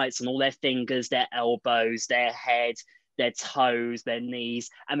LED lights on all their fingers, their elbows, their head, their toes, their knees,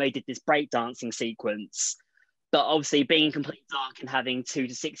 and they did this breakdancing sequence. But obviously, being completely dark and having 2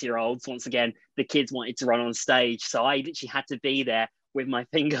 to 6 year olds, once again, the kids wanted to run on stage. So I literally had to be there with my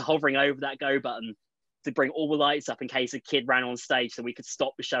finger hovering over that go button to bring all the lights up in case a kid ran on stage, so we could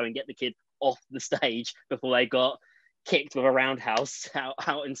stop the show and get the kid off the stage before they got kicked with a roundhouse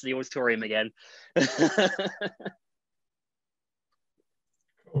out into the auditorium again.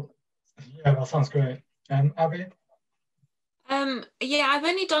 Cool. Yeah, that sounds great. Abby? Yeah, I've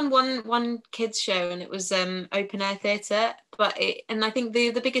only done one kids show, and it was open air theatre. And I think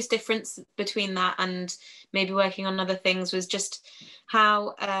the biggest difference between that and maybe working on other things was just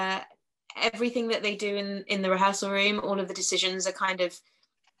how everything that they do in the rehearsal room, all of the decisions are kind of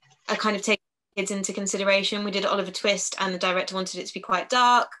taking kids into consideration. We did Oliver Twist, and the director wanted it to be quite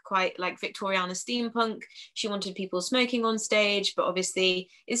dark, quite like Victoriana steampunk. She wanted people smoking on stage, but obviously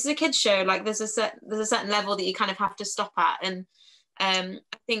this is a kids show. Like there's a certain level that you kind of have to stop at, and I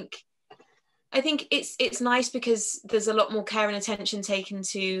think it's nice because there's a lot more care and attention taken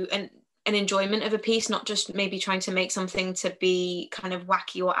to an enjoyment of a piece, not just maybe trying to make something to be kind of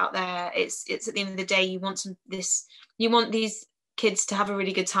wacky or out there. It's at the end of the day, you want these kids to have a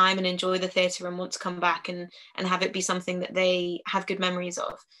really good time and enjoy the theatre and want to come back and have it be something that they have good memories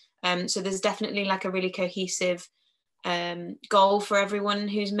of. So there's definitely like a really cohesive goal for everyone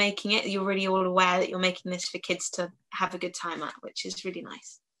who's making it. You're really all aware that you're making this for kids to have a good time at, which is really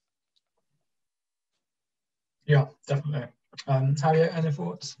nice. Yeah, definitely. Harriet, any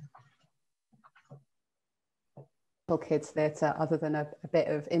thoughts? Kids theatre, other than a bit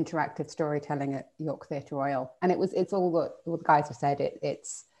of interactive storytelling at York Theatre Royal, and it's all the guys have said.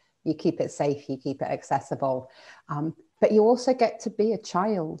 It's you keep it safe, you keep it accessible, but you also get to be a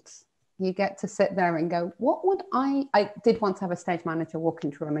child. You get to sit there and go, what would I did once have a stage manager walk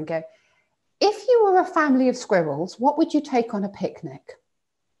into a room and go, if you were a family of squirrels, what would you take on a picnic?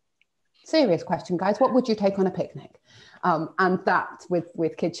 Serious question, guys. What would you take on a picnic? And that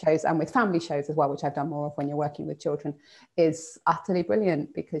with kids shows and with family shows as well, which I've done more of when you're working with children, is utterly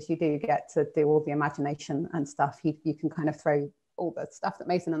brilliant, because you do get to do all the imagination and stuff. You can kind of throw all the stuff that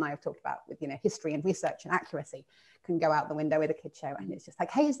Mason and I have talked about with, history and research and accuracy can go out the window with a kid show, and it's just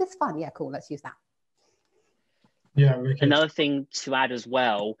like, hey, is this fun? Yeah, cool, let's use that. Yeah, another thing to add as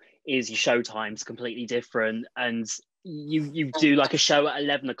well is your show time's completely different, and you do like a show at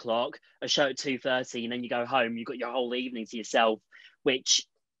 11 o'clock, a show at 2:30, and then you go home. You've got your whole evening to yourself, which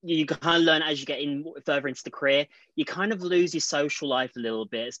you kind of learn as you get further into the career. You kind of lose your social life a little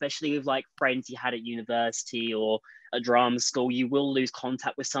bit, especially with like friends you had at university or at drama school. You will lose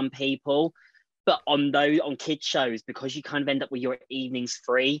contact with some people, but on kids shows, because you kind of end up with your evenings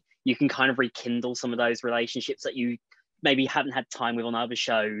free, you can kind of rekindle some of those relationships that you maybe haven't had time with on other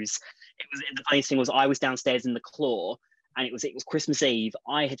shows. The funny thing was, I was downstairs in the Claw, and it was Christmas Eve.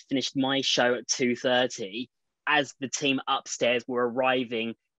 I had finished my show at 2:30 as the team upstairs were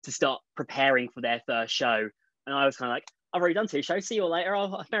arriving to start preparing for their first show. And I was kind of like, I've already done 2 shows. See you all later.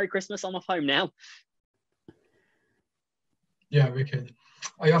 Merry Christmas. I'm off home now. Yeah, wicked.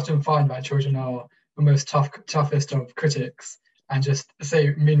 I often find that children are the most toughest of critics, and just say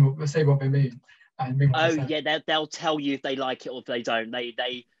what they mean and mean what they say. Yeah, they'll tell you if they like it or if they don't.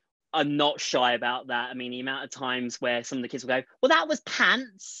 They are not shy about that. I mean, the amount of times where some of the kids will go, well, that was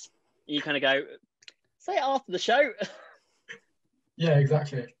pants. And you kind of go, say it after the show. Yeah,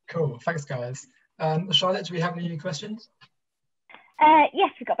 exactly. Cool. Thanks, guys. Charlotte, do we have any questions?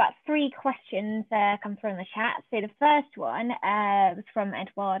 Yes, we've got about 3 questions come through in the chat. So the first one was from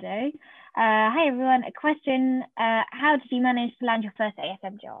Eduardo. Hi, everyone. A question. How did you manage to land your first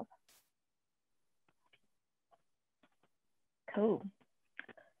ASM job? Cool.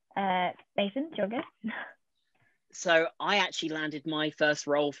 Mason, do you want to go? So I actually landed my first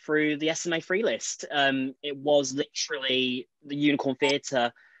role through the SMA free list. It was literally the Unicorn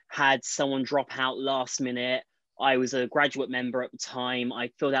Theatre had someone drop out last minute. I was a graduate member at the time. I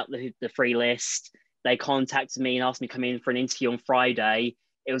filled out the free list. They contacted me and asked me to come in for an interview on Friday.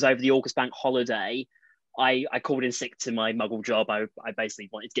 It was over the August bank holiday. I called in sick to my Muggle job. I basically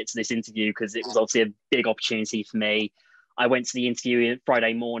wanted to get to this interview because it was obviously a big opportunity for me. I went to the interview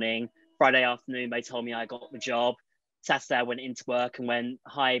Friday morning. Friday afternoon, they told me I got the job. Saturday, I went into work and went,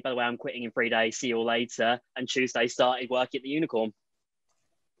 hi, by the way, I'm quitting in 3 days. See you all later. And Tuesday started working at the Unicorn.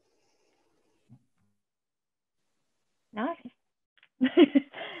 Nice.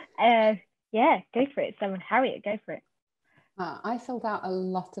 Yeah, go for it. Someone, Harriet, go for it. I filled out a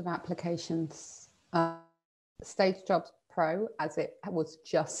lot of applications. Stage Jobs Pro, as it was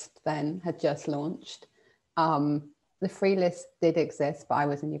just then, had just launched. The free list did exist, but I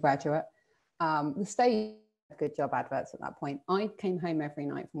was a new graduate. The stage had good job adverts at that point. I came home every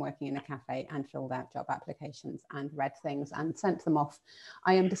night from working in a cafe and filled out job applications and read things and sent them off.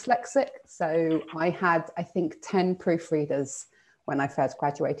 I am dyslexic, so I had, I think, 10 proofreaders when I first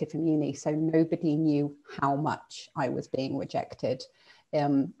graduated from uni, so nobody knew how much I was being rejected.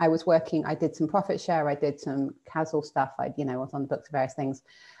 I was working, I did some profit share, I did some casual stuff, I was on the books for various things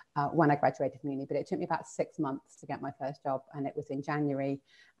when I graduated from uni, but it took me about 6 months to get my first job, and it was in January,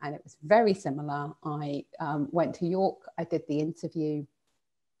 and it was very similar. I went to York, I did the interview,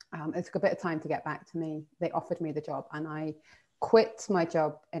 it took a bit of time to get back to me. They offered me the job, and I quit my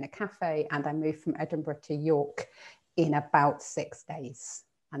job in a cafe, and I moved from Edinburgh to York in about 6 days,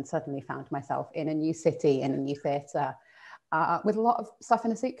 and suddenly found myself in a new city, in a new theatre, with a lot of stuff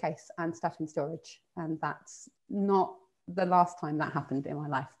in a suitcase and stuff in storage. And that's not the last time that happened in my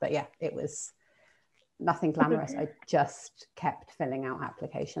life, but yeah, it was nothing glamorous. I just kept filling out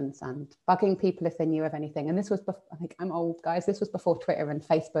applications and bugging people if they knew of anything. And this was, I think I'm old, guys, this was before Twitter and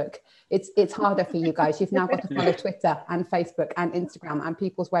Facebook. It's harder for you guys. You've now got to follow Twitter and Facebook and Instagram and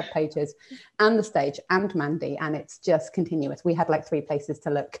people's web pages and the stage and Mandy, and it's just continuous. We had like 3 places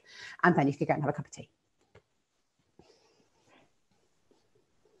to look, and then you could go and have a cup of tea.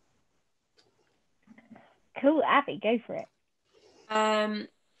 Cool, Abby, go for it.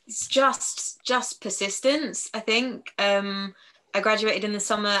 It's just persistence, I think. I graduated in the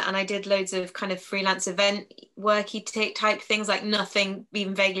summer and I did loads of kind of freelance event worky type things, like nothing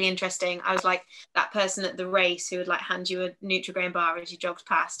even vaguely interesting. I was like that person at the race who would like hand you a Nutri-Grain bar as you jogged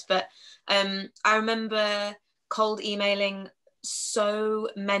past. But I remember cold emailing so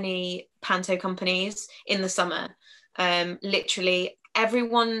many panto companies in the summer. Literally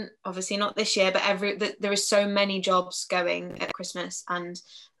everyone, obviously not this year, but there is so many jobs going at Christmas, and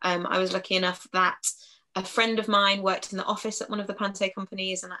I was lucky enough that a friend of mine worked in the office at one of the panto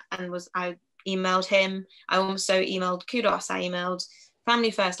companies, and I emailed him. I also emailed Kudos, I emailed Family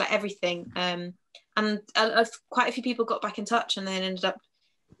First, like everything, and quite a few people got back in touch, and then ended up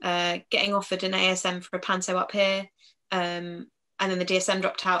getting offered an ASM for a panto up here. And then the DSM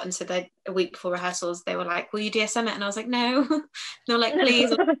dropped out, and so a week before rehearsals, they were like, will you DSM it? And I was like, no. No, like, please.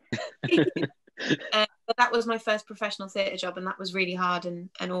 But that was my first professional theatre job, and that was really hard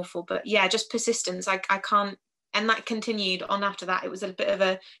and awful. But yeah, just persistence. I can't, and that continued on after that. It was a bit of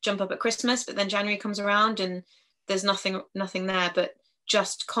a jump up at Christmas, but then January comes around and there's nothing there, but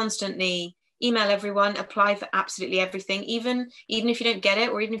just constantly email everyone, apply for absolutely everything, even if you don't get it,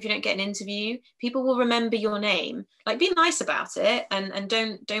 or even if you don't get an interview, people will remember your name. Like, be nice about it, and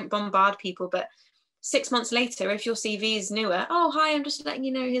don't bombard people. But 6 months later, if your CV is newer, oh hi, I'm just letting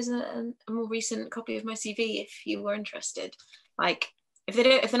you know, here's a more recent copy of my CV if you were interested. Like, if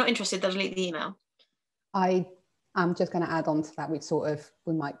they're not interested, they'll delete the email. I'm just going to add on to that.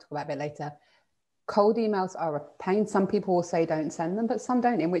 We might talk about it a bit later. Cold emails are a pain. Some people will say don't send them, but some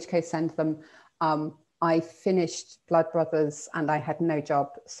don't, in which case send them. I finished Blood Brothers and I had no job.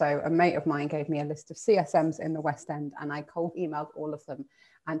 So a mate of mine gave me a list of CSMs in the West End, and I cold emailed all of them.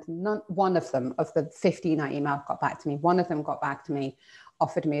 And one of them, of the 15 I emailed, got back to me. One of them got back to me,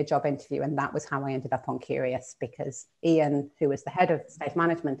 offered me a job interview. And that was how I ended up on Curious, because Ian, who was the head of stage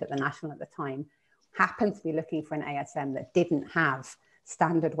management at the National at the time, happened to be looking for an ASM that didn't have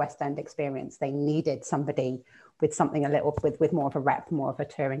standard West End experience. They needed somebody with something with more of a rep, more of a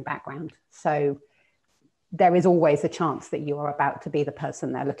touring background. So there is always a chance that you are about to be the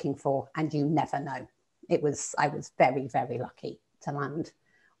person they're looking for, and you never know. I was very, very lucky to land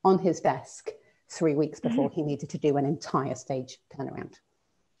on his desk 3 weeks before he needed to do an entire stage turnaround.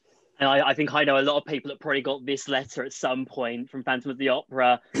 And I think I know a lot of people that probably got this letter at some point from Phantom of the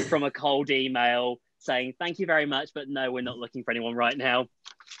Opera, from a cold email saying, thank you very much, but no, we're not looking for anyone right now.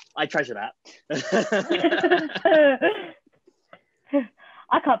 I treasure that.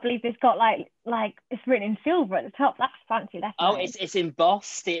 I can't believe it's got like it's written in silver at the top. That's fancy. That's Oh, nice. it's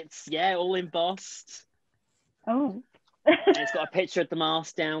embossed. It's all embossed. Oh. And it's got a picture of the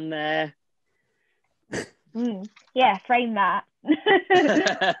mast down there. Yeah, frame that.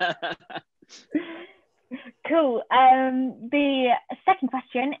 Cool. The second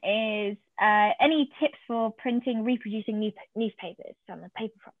question is any tips for printing, reproducing newspapers on the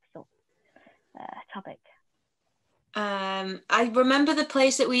paper prop topic? I remember the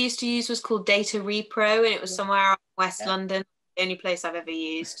place that we used to use was called Data Repro, and it was somewhere in West London. The only place I've ever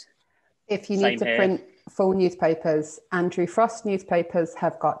used. If you need to print full newspapers, Andrew Frost newspapers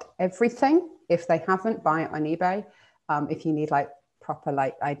have got everything. If they haven't, buy it on eBay. If you need like proper,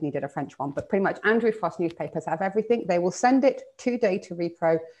 like I needed a French one, but pretty much Andrew Frost newspapers have everything. They will send it to Data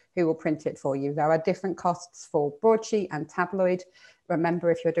Repro, who will print it for you. There are different costs for broadsheet and tabloid.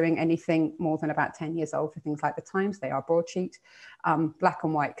 Remember, if you're doing anything more than about 10 years old for things like the Times, they are broadsheet, black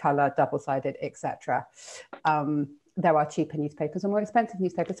and white color, double-sided, etc. There are cheaper newspapers and more expensive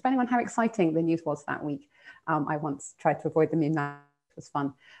newspapers, depending on how exciting the news was that week. I once tried to avoid them in that. It was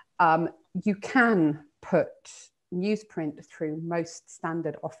fun. You can put newsprint through most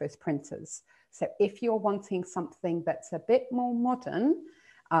standard office printers. So if you're wanting something that's a bit more modern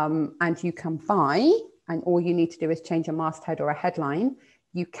and you can buy, and all you need to do is change a masthead or a headline,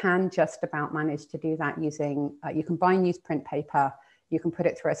 you can just about manage to do that using, you can buy newsprint paper, you can put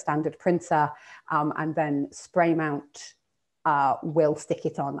it through a standard printer, and then spray mount will stick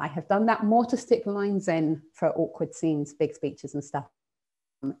it on. I have done that more to stick lines in for awkward scenes, big speeches and stuff.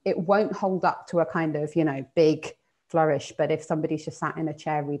 It won't hold up to a kind of, big flourish, but if somebody's just sat in a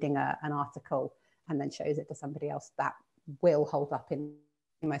chair reading an article and then shows it to somebody else, that will hold up in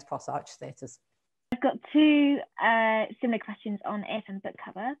most Pross Arch theatres. I've got two similar questions on ASM book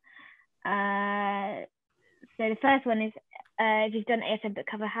cover. So the first one is, if you've done ASM book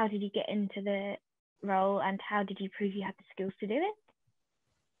cover, how did you get into the role and how did you prove you had the skills to do it?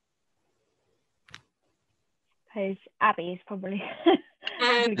 I suppose Abby is probably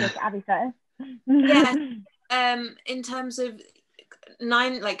really good. Abby first. Yeah. In terms of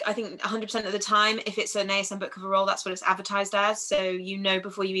I think 100% of the time, if it's an ASM book cover role, that's what it's advertised as. So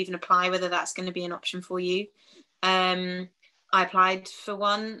before you even apply whether that's going to be an option for you. I applied for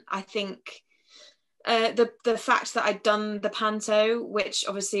one. I think the fact that I'd done the panto, which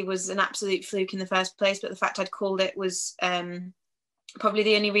obviously was an absolute fluke in the first place, but the fact I'd called it was probably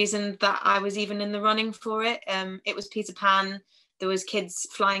the only reason that I was even in the running for it. It was Peter Pan. There was kids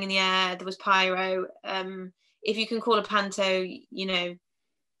flying in the air. There was pyro. If you can call a panto,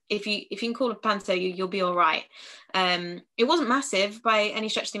 if you can call a panto, you'll be all right. It wasn't massive by any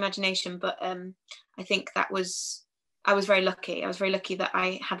stretch of the imagination, but I think I was very lucky. I was very lucky that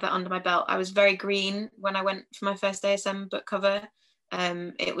I had that under my belt. I was very green when I went for my first ASM book cover.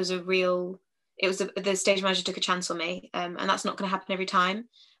 The stage manager took a chance on me, and that's not going to happen every time.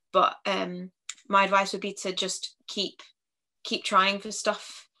 But my advice would be to just keep trying for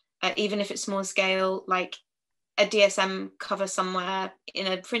stuff, even if it's small scale. Like a DSM cover somewhere in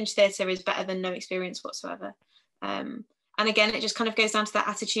a fringe theatre is better than no experience whatsoever. And again, it just kind of goes down to that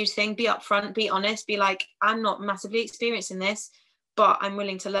attitude thing. Be upfront, be honest, be like, I'm not massively experienced in this, but I'm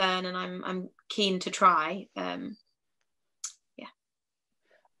willing to learn and I'm keen to try.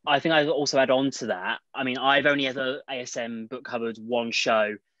 I think I'd also add on to that. I mean, I've only ever ASM book covered one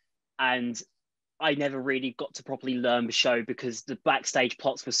show, and I never really got to properly learn the show because the backstage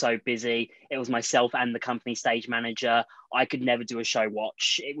plots were so busy. It was myself and the company stage manager. I could never do a show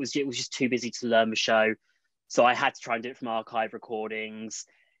watch. It was just too busy to learn the show. So I had to try and do it from archive recordings,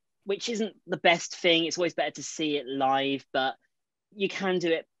 which isn't the best thing. It's always better to see it live, but you can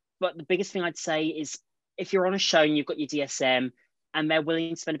do it. But the biggest thing I'd say is if you're on a show and you've got your DSM and they're willing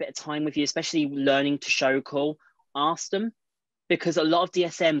to spend a bit of time with you, especially learning to show call, ask them, because a lot of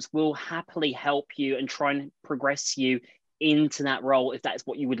DSMs will happily help you and try and progress you into that role if that's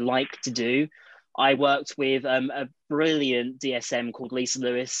what you would like to do. I worked with a brilliant DSM called Lisa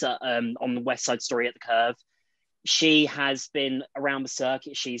Lewis on the West Side Story at the Curve. She has been around the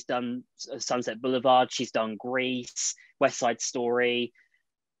circuit. She's done Sunset Boulevard. She's done Grease, West Side Story.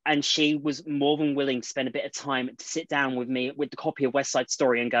 And she was more than willing to spend a bit of time to sit down with me with the copy of West Side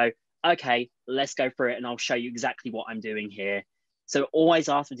Story and go, okay, let's go through it and I'll show you exactly what I'm doing here. So always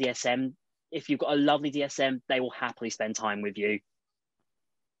ask for DSM. If you've got a lovely DSM, they will happily spend time with you.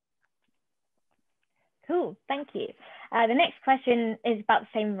 Cool, thank you. The next question is about the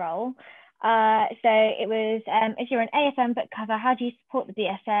same role. So it was, if you're an ASM book cover, how do you support the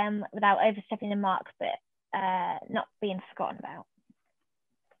DSM without overstepping the mark, but not being forgotten about?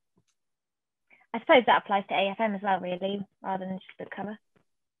 I suppose that applies to ASM as well, really, rather than just book cover.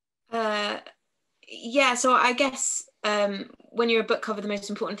 Yeah, so I guess when you're a book cover, the most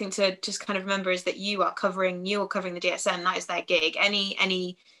important thing to just kind of remember is that you're covering the DSM. That is their gig.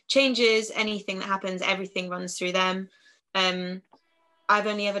 Any changes, anything that happens, everything runs through them. I've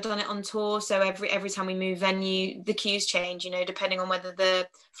only ever done it on tour, so every time we move venue, the queues change, you know, depending on whether the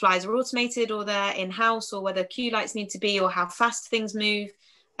flyers are automated or they're in-house, or whether queue lights need to be, or how fast things move,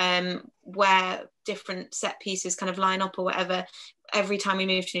 where different set pieces kind of line up or whatever. Every time we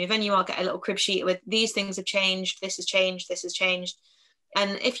move to a new venue, I'll get a little crib sheet with these things have changed, this has changed, this has changed.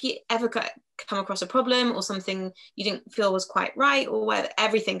 And if you ever come across a problem or something you didn't feel was quite right, or where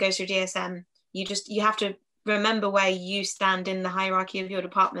everything goes through DSM, you have to remember where you stand in the hierarchy of your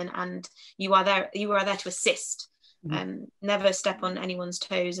department, and you are there to assist. Never step on anyone's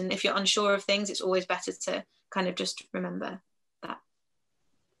toes, and if you're unsure of things, it's always better to kind of just remember that.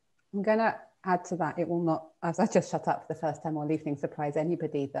 I'm gonna add to that, it will not, as I just shut up for the first time, or leave things surprise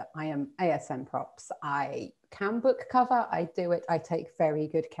anybody, that I am ASM props. I can book cover, I do it, I take very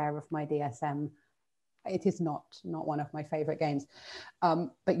good care of my DSM. It is not one of my favorite games,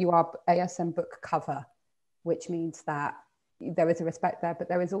 but you are ASM book cover, which means that there is a respect there, but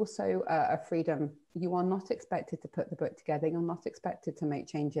there is also a freedom. You are not expected to put the book together. You're not expected to make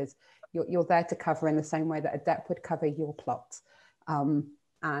changes. You're there to cover in the same way that a dep would cover your plot,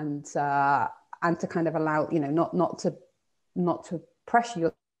 and to kind of allow, you know, not to pressure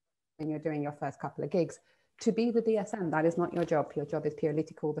you when you're doing your first couple of gigs to be the DSM. That is not your job. Your job is purely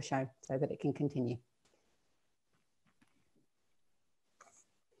to call the show so that it can continue.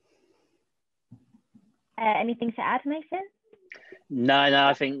 Anything to add, Mason? No,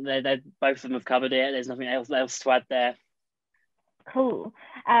 I think they both of them have covered it. There's nothing else to add there. Cool.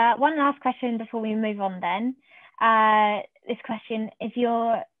 One last question before we move on then. This question, is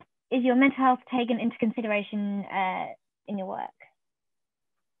your mental health taken into consideration in your work?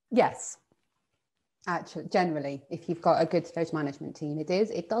 Yes. Actually, generally, if you've got a good stage management team, it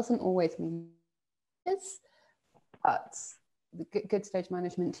is. It doesn't always mean this, but good stage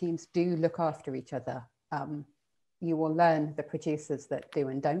management teams do look after each other. You will learn the producers that do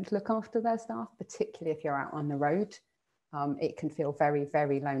and don't look after their staff, particularly if you're out on the road. It can feel very,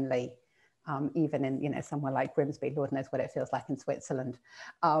 very lonely, even in, you know, somewhere like Grimsby. Lord knows what it feels like in Switzerland,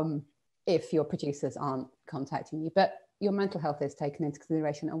 if your producers aren't contacting you. But your mental health is taken into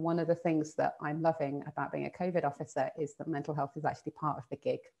consideration. And one of the things that I'm loving about being a COVID officer is that mental health is actually part of the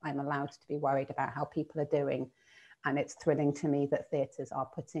gig. I'm allowed to be worried about how people are doing. And it's thrilling to me that theatres are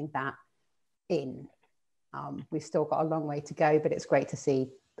putting that in. We've still got a long way to go, but it's great to see,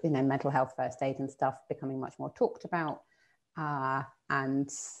 you know, mental health first aid and stuff becoming much more talked about. And,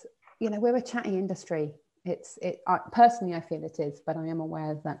 you know, we're a chatty industry. Personally, I feel it is, but I am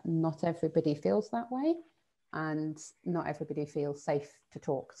aware that not everybody feels that way, and not everybody feels safe to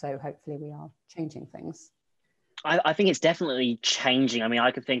talk. So hopefully we are changing things. I think it's definitely changing. I mean,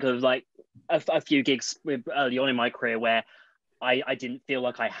 I could think of like a few gigs early on in my career where I didn't feel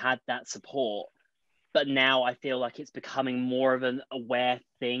like I had that support, but now I feel like it's becoming more of an aware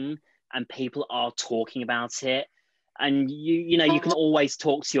thing, and people are talking about it. And you know, you can always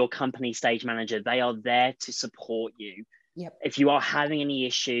talk to your company stage manager. They are there to support you. Yep. If you are having any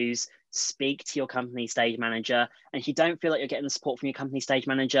issues, speak to your company stage manager. And if you don't feel like you're getting the support from your company stage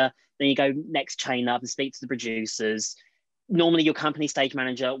manager, then you go next chain up and speak to the producers. Normally your company stage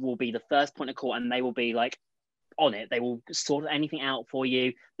manager will be the first point of call, and they will be like on it. They will sort anything out for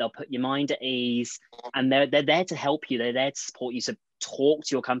you. They'll put your mind at ease, and they're there to help you. They're there to support you. So talk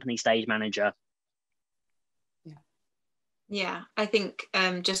to your company stage manager. Yeah, I think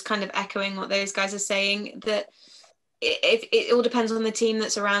just kind of echoing what those guys are saying, that it all depends on the team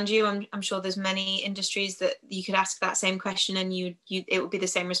that's around you. I'm sure there's many industries that you could ask that same question and it would be the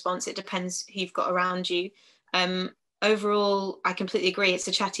same response. It depends who you've got around you. Overall, I completely agree. It's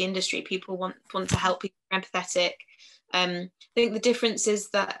a chatty industry. People want to help, people are empathetic. I think the difference is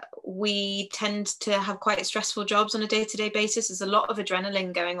that we tend to have quite stressful jobs on a day-to-day basis. There's a lot of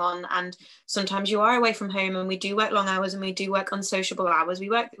adrenaline going on, and sometimes you are away from home, and we do work long hours, and we do work unsociable hours. We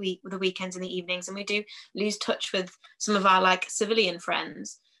work the weekends and the evenings, and we do lose touch with some of our like civilian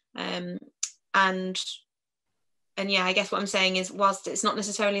friends. And yeah, I guess what I'm saying is, whilst it's not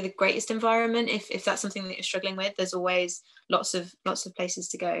necessarily the greatest environment, if that's something that you're struggling with, there's always lots of places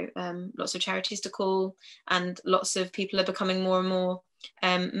to go, lots of charities to call, and lots of people are becoming more and more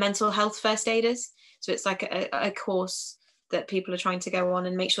mental health first aiders. So it's like a course that people are trying to go on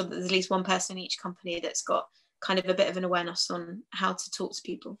and make sure that there's at least one person in each company that's got kind of a bit of an awareness on how to talk to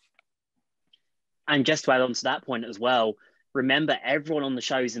people. And just to add on to that point as well, remember everyone on the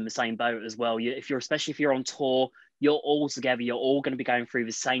show is in the same boat as well. Especially if you're on tour, you're all together, you're all going to be going through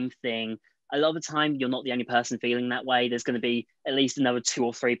the same thing. A lot of the time, you're not the only person feeling that way. There's going to be at least another 2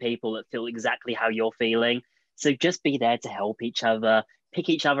 or 3 people that feel exactly how you're feeling. So just be there to help each other, pick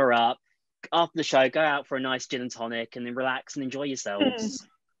each other up. After the show, go out for a nice gin and tonic and then relax and enjoy yourselves.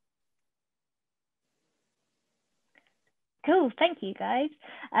 Cool, thank you guys.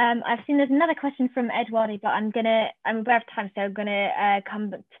 I've seen there's another question from Edwardy, but I'm aware of time, so I'm gonna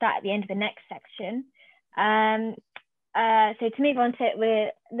start at the end of the next section. So to move on to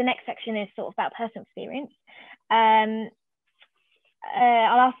the next section is sort of about personal experience. I'll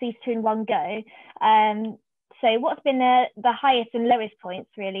ask these two in one go. So what's been the highest and lowest points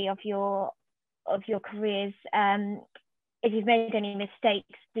really of your careers? If you've made any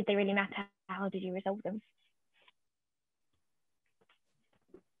mistakes, did they really matter? How did you resolve them?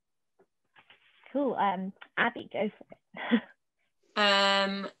 Cool. Abby, go for it.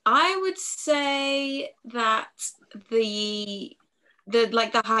 I would say that the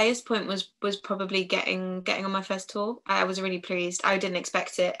highest point was probably getting on my first tour. I was really pleased. I didn't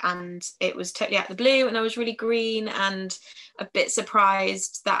expect it, and it was totally out of the blue, and I was really green and a bit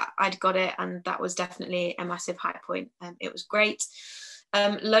surprised that I'd got it, and that was definitely a massive high point. It was great.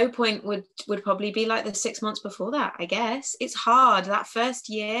 Low point would probably be like the 6 months before that, I guess. It's hard. That first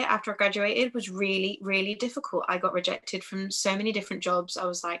year after I graduated was really, really difficult. I got rejected from so many different jobs. I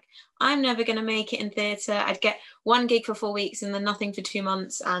was like, I'm never going to make it in theatre. I'd get 1 gig for 4 weeks and then nothing for 2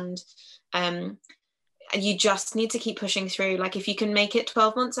 months. And you just need to keep pushing through. Like if you can make it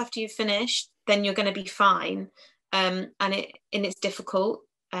 12 months after you've finished, then you're going to be fine. And it's difficult.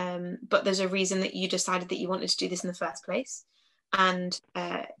 But there's a reason that you decided that you wanted to do this in the first place. And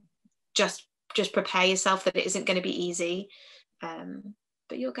just prepare yourself that it isn't going to be easy,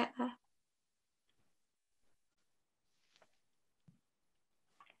 but you'll get there.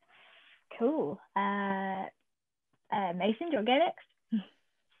 Cool. Mason, do you want to go next?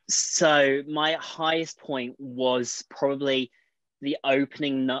 So my highest point was probably the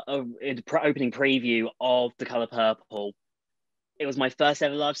opening preview of The Colour Purple. It was my first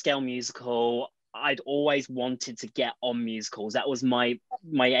ever large scale musical. I'd always wanted to get on musicals. That was my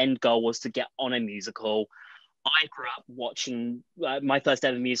end goal, was to get on a musical. I grew up watching, my first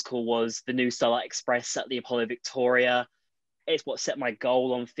ever musical was The New Starlight Express at the Apollo Victoria. It's what set my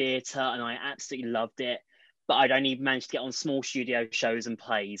goal on theatre, and I absolutely loved it. But I'd only managed to get on small studio shows and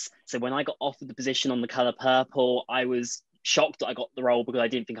plays. So when I got offered the position on The Colour Purple, I was shocked that I got the role because I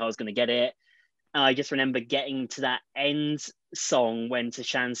didn't think I was going to get it. And I just remember getting to that end song when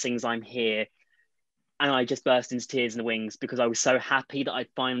Tashan sings I'm Here, and I just burst into tears in the wings because I was so happy that I'd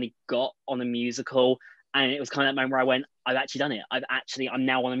finally got on a musical. And it was kind of that moment where I went, I've actually done it. I'm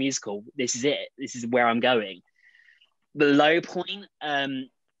now on a musical. This is it. This is where I'm going. The low point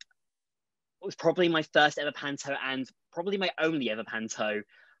was probably my first ever panto and probably my only ever panto.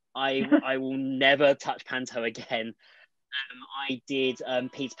 I will never touch panto again. I did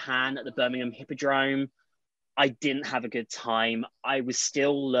Peter Pan at the Birmingham Hippodrome. I didn't have a good time. I was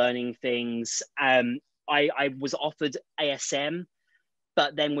still learning things. I was offered ASM,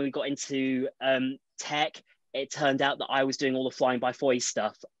 but then when we got into tech, it turned out that I was doing all the flying by fours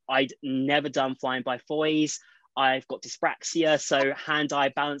stuff. I'd never done flying by fours. I've got dyspraxia, so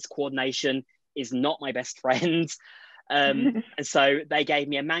hand-eye balance coordination is not my best friend. And so they gave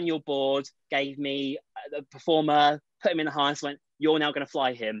me a manual board, gave me the performer, put him in the harness, went, you're now going to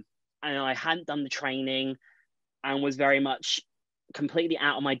fly him. And I hadn't done the training and was very much completely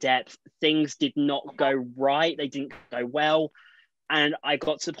out of my depth. Things did not go right. They didn't go well. And I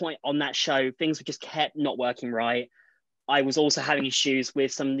got to the point on that show, things just kept not working right. I was also having issues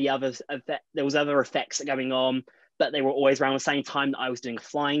with some of the other, there was other effects going on, but they were always around the same time that I was doing a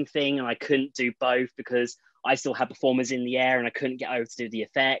flying thing, and I couldn't do both because I still had performers in the air and I couldn't get over to do the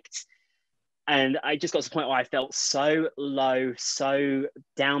effect. And I just got to the point where I felt so low, so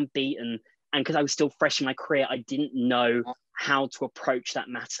downbeaten. And because I was still fresh in my career, I didn't know how to approach that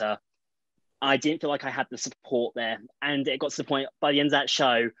matter. I didn't feel like I had the support there. And it got to the point, by the end of that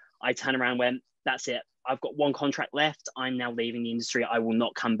show, I turned around and went, that's it. I've got 1 contract left. I'm now leaving the industry. I will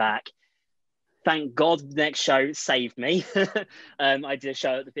not come back. Thank God the next show saved me. I did a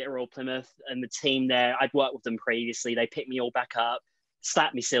show at the Theatre Royal Plymouth, and the team there, I'd worked with them previously. They picked me all back up,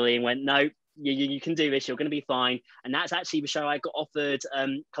 slapped me silly and went, no, you can do this. You're going to be fine. And that's actually the show I got offered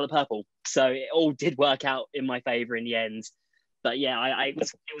Colour Purple. So it all did work out in my favour in the end. But yeah, it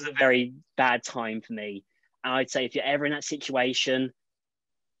was a very bad time for me. And I'd say if you're ever in that situation,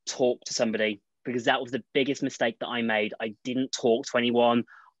 talk to somebody, because that was the biggest mistake that I made. I didn't talk to anyone.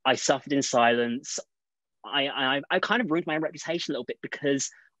 I suffered in silence. I kind of ruined my reputation a little bit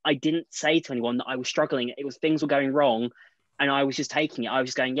because I didn't say to anyone that I was struggling. It was things were going wrong, and I was just taking it. I was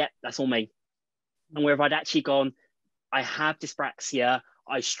just going, yep, that's all me. And where if I'd actually gone, I have dyspraxia,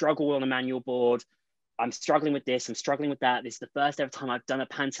 I struggle on a manual board, I'm struggling with this, I'm struggling with that. This is the first ever time I've done a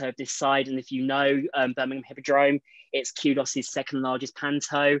panto of this side. And if you know Birmingham Hippodrome, it's Kudos's second largest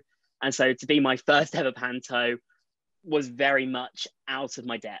panto. And so to be my first ever panto was very much out of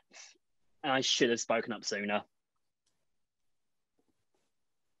my depth. And I should have spoken up sooner.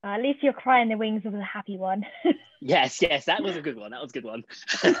 At least you're crying the wings of a happy one. Yes, that was a good one. That was a good one.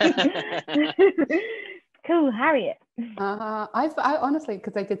 Cool, Harriet. I honestly,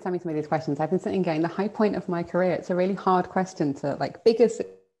 because they did send me some of these questions, I've been sitting going, the high point of my career, it's a really hard question to like, biggest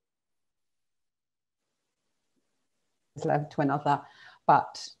love to another.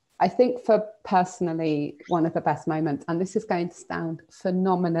 But I think for personally, one of the best moments, and this is going to sound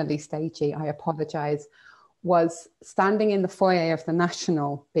phenomenally stagey, I apologize, was standing in the foyer of the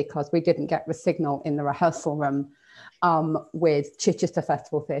National because we didn't get the signal in the rehearsal room with Chichester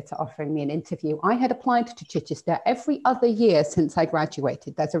Festival Theatre offering me an interview. I had applied to Chichester every other year since I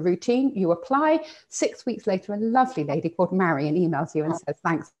graduated. There's a routine, you apply, 6 weeks later, a lovely lady called Marion emails you and says,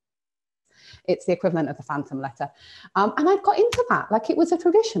 thanks. It's the equivalent of the phantom letter. And I got into that, like it was a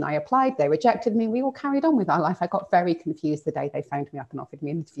tradition. I applied, they rejected me, we all carried on with our life. I got very confused the day they phoned me up and offered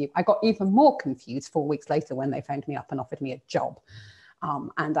me an interview. I got even more confused 4 weeks later when they phoned me up and offered me a job.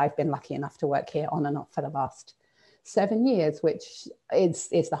 And I've been lucky enough to work here on and off for the last 7 years, which is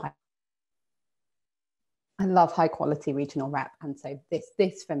the high. I love high quality regional rep, and so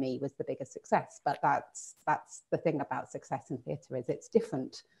this for me was the biggest success. But that's the thing about success in theatre, is it's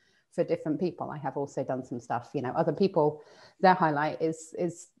different for different people. I have also done some stuff, you know, other people, their highlight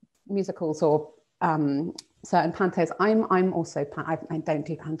is musicals or certain pantos. I'm also, I don't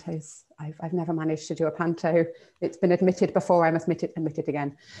do pantos. I've never managed to do a panto. It's been admitted before, I must admit it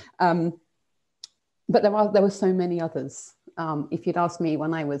again. But there were so many others. If you'd asked me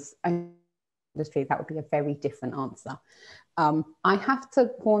when I was in the industry, that would be a very different answer. I have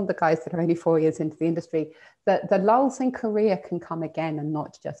to warn the guys that are only 4 years into the industry that the lulls in career can come again, and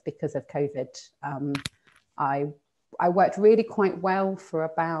not just because of COVID. I worked really quite well for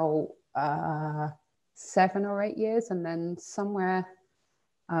about 7 or 8 years, and then somewhere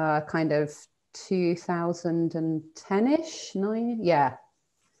kind of 2010-ish, 9, yeah.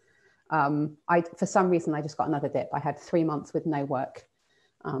 For some reason, I just got another dip. I had 3 months with no work,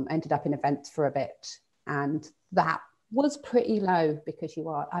 ended up in events for a bit. And that was pretty low because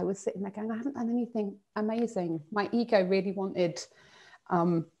I was sitting there going, I haven't done anything amazing. My ego really wanted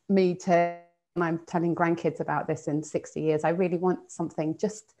me to, and I'm telling grandkids about this in 60 years, I really want something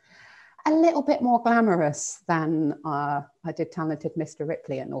just a little bit more glamorous than I did Talented Mr.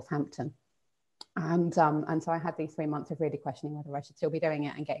 Ripley at Northampton. And so I had these 3 months of really questioning whether I should still be doing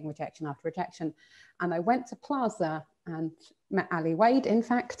it and getting rejection after rejection. And I went to Plaza and met Ali Wade, in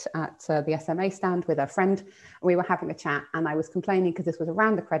fact, at the SMA stand with a friend. We were having a chat, and I was complaining because this was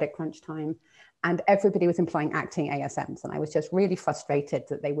around the credit crunch time and everybody was employing acting ASMs. And I was just really frustrated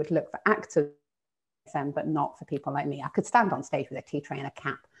that they would look for actors ASM, but not for people like me. I could stand on stage with a tea tray and a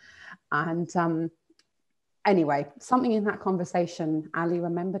cap. And anyway, something in that conversation, Ali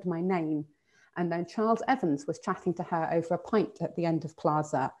remembered my name. And then Charles Evans was chatting to her over a pint at the end of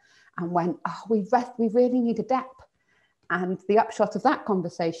Plaza and went, oh, we really need a dep. And the upshot of that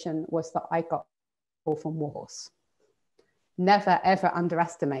conversation was that I got a call from Warhorse. Never, ever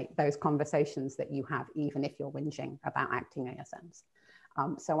underestimate those conversations that you have, even if you're whinging about acting ASMs.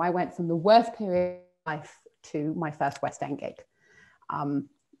 So I went from the worst period of life to my first West End gig.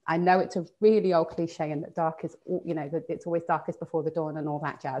 I know it's a really old cliche, and that dark is, you know, that it's always darkest before the dawn and all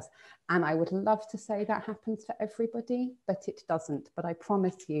that jazz. And I would love to say that happens to everybody, but it doesn't. But I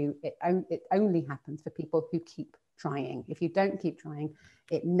promise you, it only happens for people who keep trying. If you don't keep trying,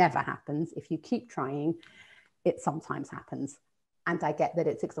 it never happens. If you keep trying, it sometimes happens. And I get that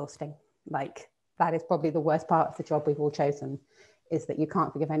it's exhausting. Like, that is probably the worst part of the job we've all chosen, is that you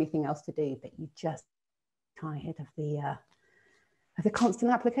can't think of anything else to do, but you just tired of the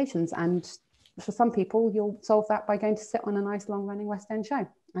constant applications. And for some people, you'll solve that by going to sit on a nice long running West End show.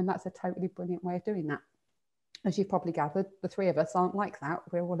 And that's a totally brilliant way of doing that. As you've probably gathered, the three of us aren't like that.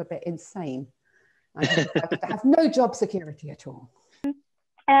 We're all a bit insane. I have no job security at all.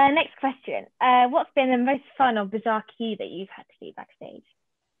 Next question. What's been the most fun or bizarre cue that you've had to do backstage?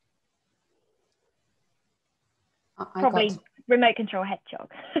 Probably remote control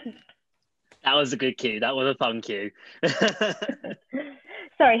hedgehog. That was a good cue. That was a fun cue.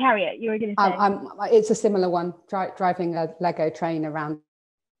 Sorry, Harriet, you were going to say. It's a similar one. Driving a Lego train around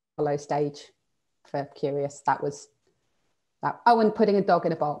Hollow stage for Curious. That was That, oh, and putting a dog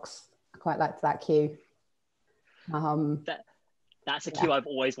in a box. I quite liked that cue. That's a cue I've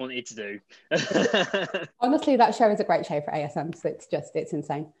always wanted to do. Honestly, that show is a great show for ASMs. It's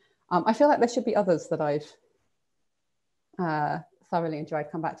insane. I feel like there should be others that I've thoroughly enjoyed.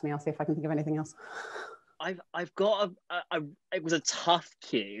 Come back to me. I'll see if I can think of anything else. I've got it was a tough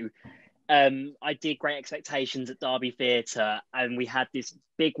cue. I did Great Expectations at Derby Theatre, and we had this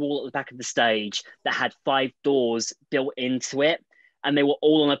big wall at the back of the stage that had 5 doors built into it, and they were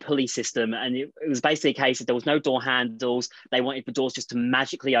all on a pulley system. And it was basically a case of there was no door handles. They wanted the doors just to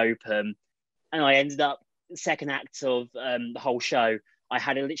magically open. And I ended up, second act of the whole show, I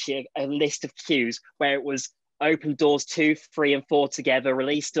had literally a list of cues where it was open doors 2, 3, and 4 together,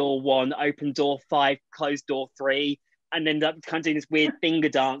 release door 1, open door 5, close door 3, and ended up kind of doing this weird finger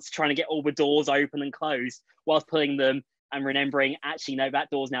dance, trying to get all the doors open and closed whilst pulling them and remembering, actually, no, that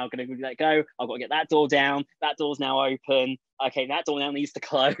door's now going to let go. I've got to get that door down. That door's now open. Okay, that door now needs to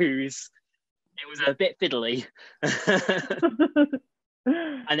close. It was a bit fiddly.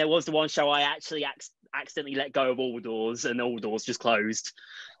 And there was the one show I actually accidentally let go of all the doors, and all the doors just closed.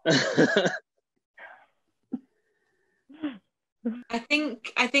 I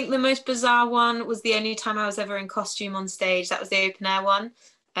think the most bizarre one was the only time I was ever in costume on stage. That was the open air one.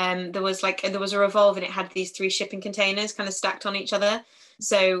 There was a revolve, and it had these 3 shipping containers kind of stacked on each other.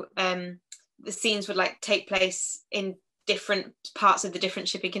 So the scenes would like take place in different parts of the different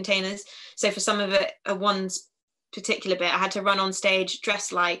shipping containers. So for some of it, one particular bit, I had to run on stage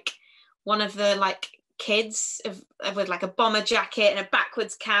dressed like one of the like kids with like a bomber jacket and a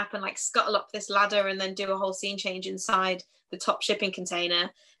backwards cap, and like scuttle up this ladder and then do a whole scene change inside the top shipping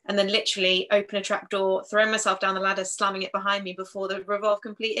container, and then literally open a trap door, throw myself down the ladder, slamming it behind me before the revolve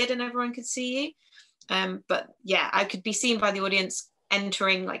completed and everyone could see you. But yeah, I could be seen by the audience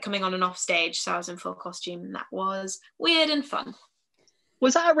entering, like coming on and off stage, so I was in full costume, and that was weird and fun.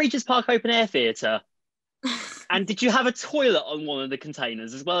 Was that at Regent's Park Open Air Theatre? And did you have a toilet on one of the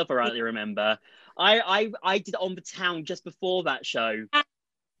containers as well, if I rightly remember? I did it on the town just before that show.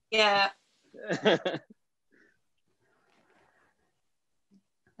 Yeah.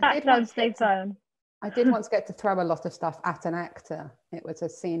 That sounds so fun. I did once get to throw a lot of stuff at an actor. It was a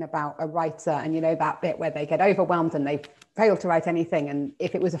scene about a writer, and you know that bit where they get overwhelmed and they fail to write anything, and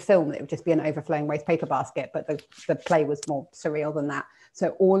if it was a film, it would just be an overflowing waste paper basket, but the play was more surreal than that. So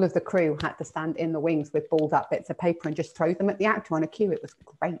all of the crew had to stand in the wings with balled up bits of paper and just throw them at the actor on a cue. It was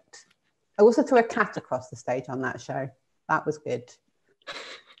great. I also threw a cat across the stage on that show. That was good.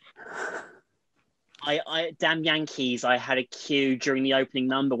 I Damn Yankees, I had a cue during the opening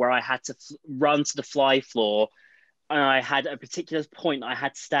number where I had to run to the fly floor, and I had a particular point I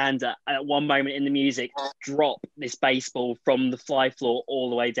had to stand at one moment in the music, drop this baseball from the fly floor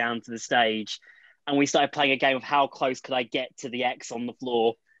all the way down to the stage. And we started playing a game of how close could I get to the X on the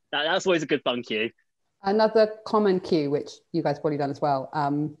floor. That's always a good fun cue. Another common cue, which you guys probably done as well.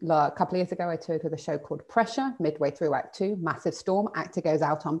 A couple of years ago, I toured with a show called Pressure, midway through Act 2, massive storm. Actor goes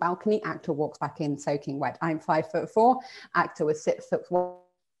out on balcony, actor walks back in soaking wet. I'm 5'4", actor was 6 foot,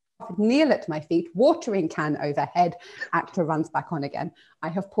 kneel at my feet, watering can overhead, actor runs back on again. I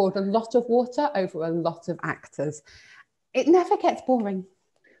have poured a lot of water over a lot of actors. It never gets boring.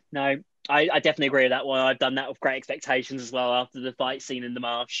 No, I definitely agree with that one. I've done that with Great Expectations as well after the fight scene in the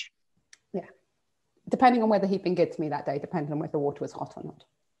marsh. Yeah. Depending on whether he'd been good to me that day, depending on whether the water was hot or not.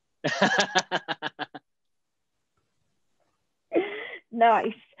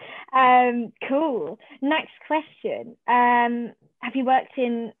 Nice. Cool. Next question. Have you worked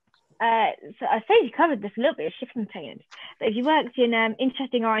in, so I suppose you covered this a little bit of shipping containers, but have you worked in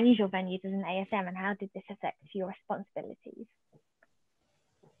interesting or unusual venues as an ASM, and how did this affect your responsibilities?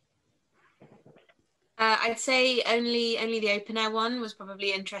 I'd say only the open air one was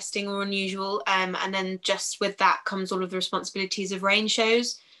probably interesting or unusual, and then just with that comes all of the responsibilities of rain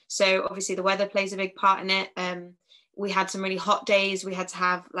shows. So obviously the weather plays a big part in it. We had some really hot days. We had to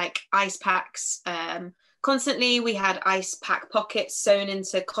have like ice packs constantly. We had ice pack pockets sewn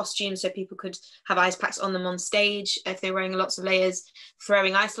into costumes so people could have ice packs on them on stage if they're wearing lots of layers,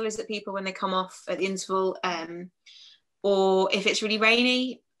 throwing ice lollies at people when they come off at the interval, or if it's really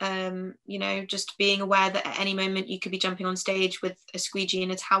rainy, just being aware that at any moment you could be jumping on stage with a squeegee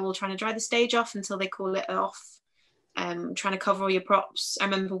and a towel trying to dry the stage off until they call it off, trying to cover all your props. I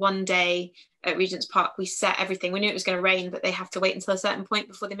remember one day at Regent's Park, we set everything. We knew it was going to rain, but they have to wait until a certain point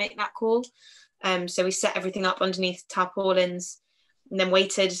before they make that call. So we set everything up underneath tarpaulins and then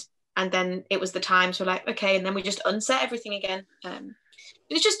waited, and then it was the time. So we're like, okay, and then we just unset everything again.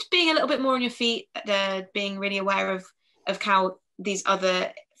 It's just being a little bit more on your feet, being really aware of how these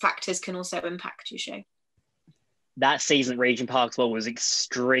other factors can also impact your show. that season at Regent Park as well was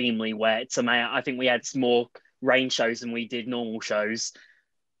extremely wet. So I think we had more rain shows than we did normal shows.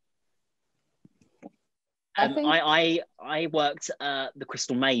 I worked at the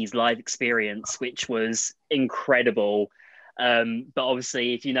Crystal Maze live experience, which was incredible. But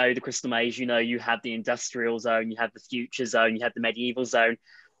obviously, if you know the Crystal Maze, you know you have the industrial zone, you have the future zone, you have the medieval zone,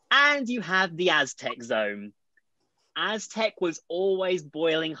 and you have the Aztec zone. Aztec was always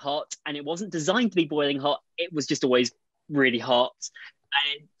boiling hot, and it wasn't designed to be boiling hot. It was just always really hot.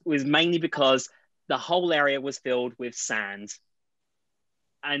 And it was mainly because the whole area was filled with sand.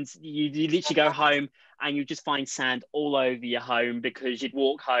 And you literally go home and you just find sand all over your home, because you'd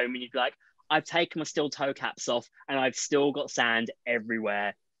walk home and you'd be like, I've taken my steel toe caps off and I've still got sand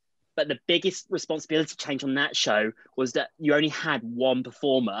everywhere. But the biggest responsibility change on that show was that you only had one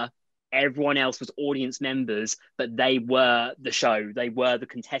performer. Everyone else was audience members, but they were the show. They were the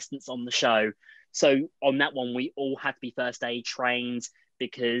contestants on the show. So on that one, we all had to be first aid trained,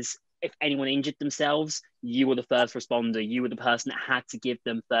 because if anyone injured themselves, you were the first responder. You were the person that had to give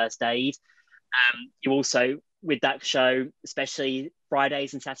them first aid. You also, with that show, especially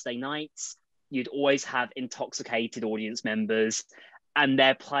Fridays and Saturday nights, you'd always have intoxicated audience members, and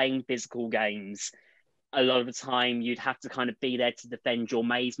they're playing physical games. A lot of the time, you'd have to kind of be there to defend your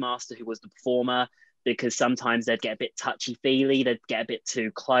maze master, who was the performer, because sometimes they'd get a bit touchy-feely, they'd get a bit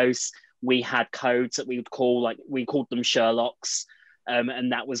too close. We had codes that we would call, like, we called them Sherlocks,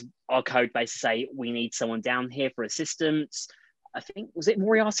 and that was our code base to say, we need someone down here for assistance. I think, was it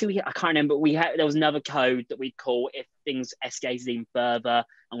Moriarty? I can't remember. There was another code that we'd call if things escalated even further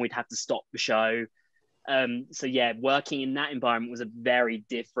and we'd have to stop the show. So yeah, working in that environment was a very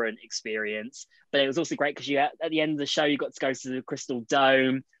different experience. But it was also great because at the end of the show, you got to go to the Crystal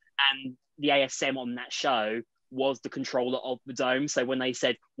Dome, and the ASM on that show was the controller of the dome. So when they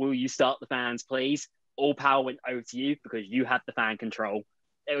said, will you start the fans, please? All power went over to you because you had the fan control.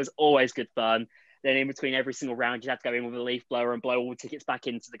 It was always good fun. Then in between every single round, you'd have to go in with a leaf blower and blow all the tickets back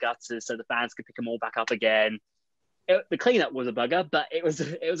into the gutters so the fans could pick them all back up again. The cleanup was a bugger, but it was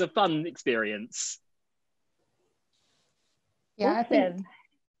a fun experience. Yeah, I think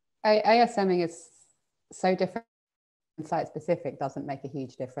ASMing is so different. Site specific doesn't make a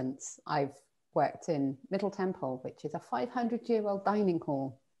huge difference. I've worked in Middle Temple, which is a 500-year-old dining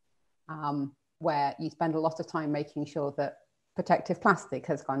hall, where you spend a lot of time making sure that protective plastic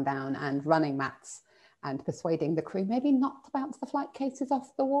has gone down and running mats, and persuading the crew maybe not to bounce the flight cases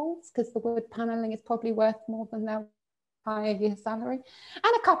off the walls because the wood paneling is probably worth more than their entire year's salary,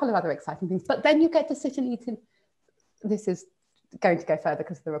 and a couple of other exciting things. But then you get to sit and eat in, this is going to go further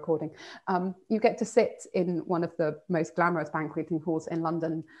because of the recording, you get to sit in one of the most glamorous banqueting halls in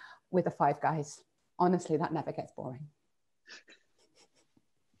London with the Five Guys. Honestly, that never gets boring.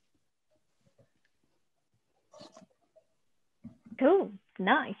 Cool,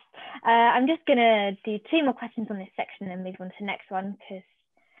 nice. I'm just gonna do 2 more questions on this section and move on to the next one because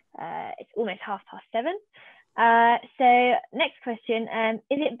it's almost 7:30. So next question,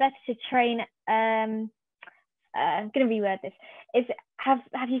 is it better to train, I'm gonna reword this,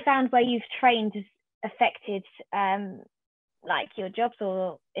 have you found where you've trained has affected like your jobs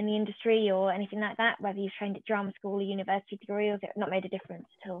or in the industry or anything like that, whether you've trained at drama school or university degree, or has it not made a difference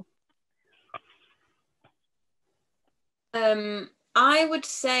at all? I would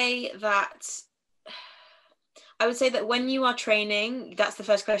say that when you are training, that's the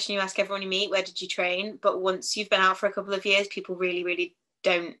first question you ask everyone you meet: where did you train? But once you've been out for a couple of years, people really, really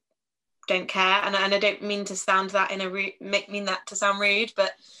don't care. And I don't mean to sound that to sound rude,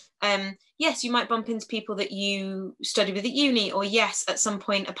 but yes, you might bump into people that you studied with at uni, or yes, at some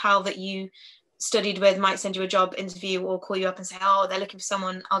point a pal that you studied with might send you a job interview or call you up and say, oh, they're looking for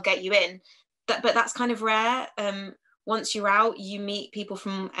someone, I'll get you in. But that's kind of rare. Once you're out, you meet people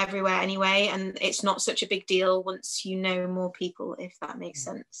from everywhere anyway, and it's not such a big deal once you know more people, if that makes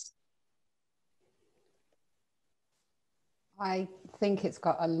sense. I think it's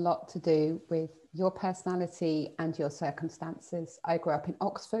got a lot to do with your personality and your circumstances. I grew up in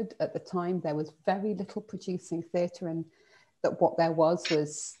Oxford. At the time, there was very little producing theatre, and that what there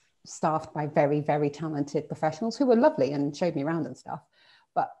was staffed by very, very talented professionals who were lovely and showed me around and stuff.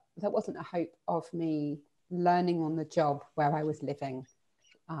 But there wasn't a hope of me learning on the job where I was living.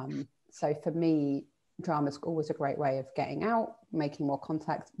 So for me, drama school was a great way of getting out, making more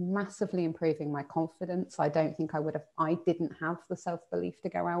contacts, massively improving my confidence. I don't think I didn't have the self-belief to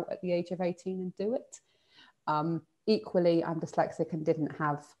go out at the age of 18 and do it. Equally, I'm dyslexic and didn't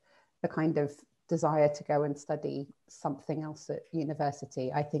have the kind of desire to go and study something else at university.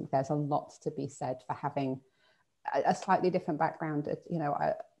 I think there's a lot to be said for having a slightly different background. You know,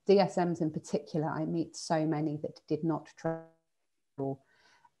 DSMs in particular, I meet so many that did not travel.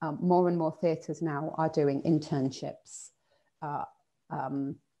 More and more theatres now are doing internships,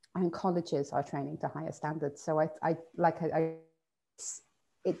 and colleges are training to higher standards. So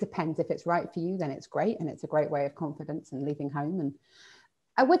it depends. If it's right for you, then it's great, and it's a great way of confidence and leaving home. And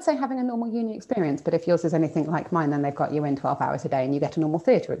I would say having a normal uni experience, but if yours is anything like mine, then they've got you in 12 hours a day and you get a normal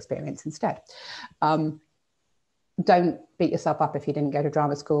theatre experience instead. Don't beat yourself up if you didn't go to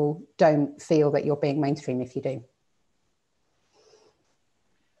drama school. Don't feel that you're being mainstream if you do.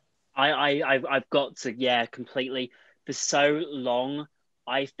 I've got to, yeah, completely. For so long,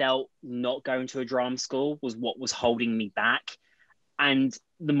 I felt not going to a drama school was what was holding me back. And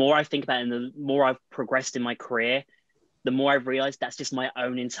the more I think about it and the more I've progressed in my career, the more I've realized that's just my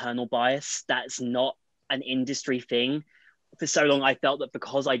own internal bias. That's not an industry thing. For so long, I felt that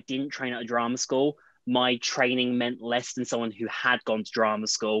because I didn't train at a drama school, my training meant less than someone who had gone to drama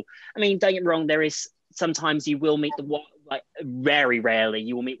school. I mean, don't get me wrong, there is sometimes you will meet the one, like very rarely,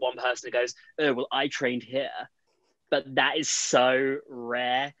 you will meet one person who goes, oh, well, I trained here. But that is so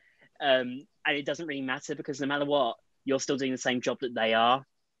rare. And it doesn't really matter because no matter what, you're still doing the same job that they are.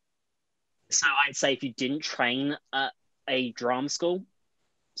 So I'd say if you didn't train at a drama school,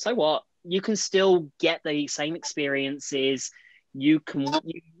 so what? You can still get the same experiences. You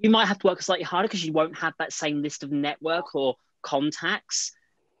might have to work slightly harder because you won't have that same list of network or contacts,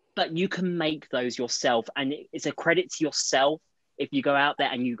 but you can make those yourself. And it's a credit to yourself if you go out there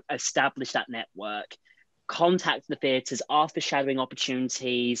and you establish that network. Contact the theatres, ask for shadowing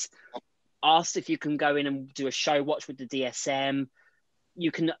opportunities, ask if you can go in and do a show watch with the DSM.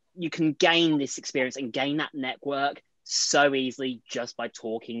 You can gain this experience and gain that network so easily just by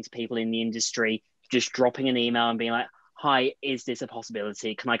talking to people in the industry, just dropping an email and being like, hi, is this a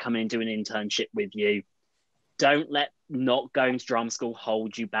possibility? Can I come in and do an internship with you? Don't let not going to drama school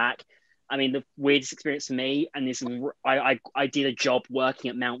hold you back. I mean, the weirdest experience for me, and this, I did a job working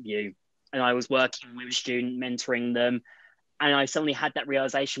at Mount View, and I was working with a student, mentoring them. And I suddenly had that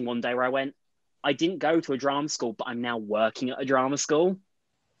realization one day where I went, I didn't go to a drama school, but I'm now working at a drama school.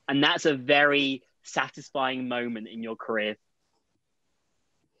 And that's a very satisfying moment in your career.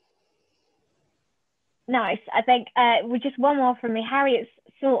 Nice. I think with just one more from me, Harriet's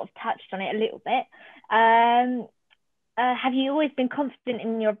sort of touched on it a little bit. Have you always been confident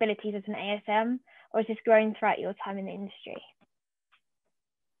in your abilities as an ASM, or has this grown throughout your time in the industry?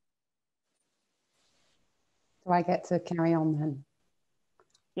 Do I get to carry on then?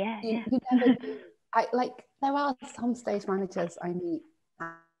 Yeah. You never, there are some stage managers I meet,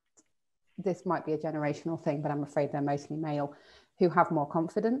 and this might be a generational thing, but I'm afraid they're mostly male, who have more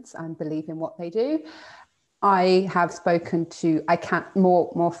confidence and believe in what they do. I have spoken to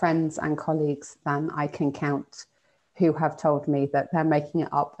more friends and colleagues than I can count who have told me that they're making it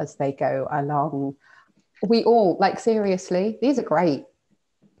up as they go along. We all, seriously, these are great,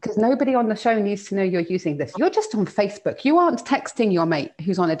 because nobody on the show needs to know you're using this. You're just on Facebook. You aren't texting your mate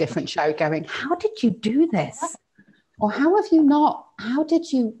who's on a different show going, how did you do this? Or how have you not? How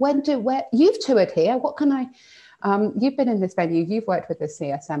did you, where, you've toured here. What can I, you've been in this venue, you've worked with this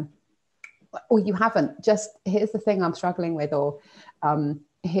CSM, or you haven't. Just here's the thing I'm struggling with, or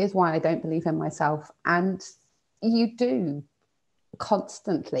here's why I don't believe in myself. And you do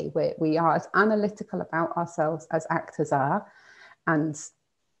constantly. We are as analytical about ourselves as actors are. And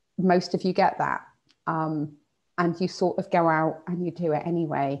most of you get that. And you sort of go out and you do it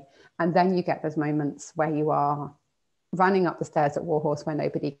anyway. And then you get those moments where you are running up the stairs at Warhorse where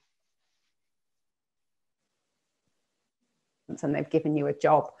nobody, and they've given you a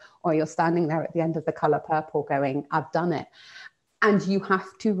job, or you're standing there at the end of The Colour Purple going, I've done it. And you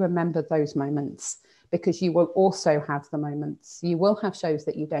have to remember those moments, because you will also have the moments. You will have shows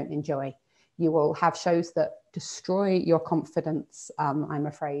that you don't enjoy. You will have shows that destroy your confidence, I'm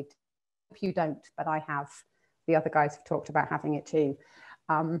afraid. If you don't, but I have. The other guys have talked about having it too.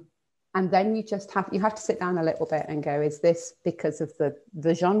 And then you just have to sit down a little bit and go, is this because of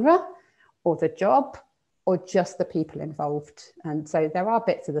the genre or the job, or just the people involved? And so there are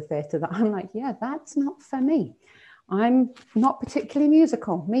bits of the theatre that I'm like, yeah, that's not for me. I'm not particularly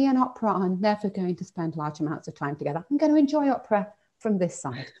musical. Me and opera are never going to spend large amounts of time together. I'm going to enjoy opera from this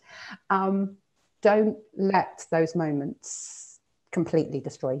side. Don't let those moments completely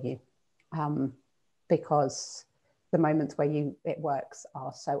destroy you, because the moments where it works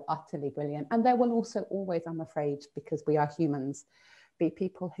are so utterly brilliant. And there will also always, I'm afraid, because we are humans, be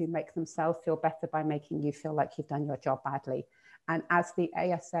people who make themselves feel better by making you feel like you've done your job badly. And as the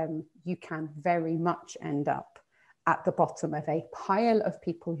ASM, you can very much end up at the bottom of a pile of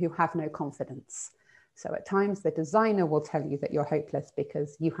people who have no confidence. So at times the designer will tell you that you're hopeless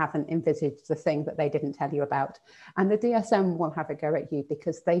because you haven't envisaged the thing that they didn't tell you about. And the DSM will have a go at you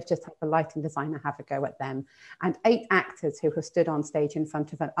because they've just had the lighting designer have a go at them. And 8 actors who have stood on stage in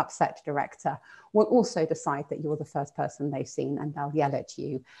front of an upset director will also decide that you're the first person they've seen, and they'll yell at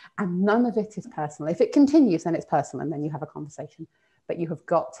you. And none of it is personal. If it continues, then it's personal, and then you have a conversation. But you have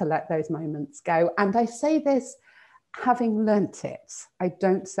got to let those moments go. And I say this having learnt it. I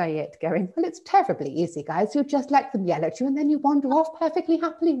don't say it going, well, it's terribly easy, guys. You just let them yell at you and then you wander off perfectly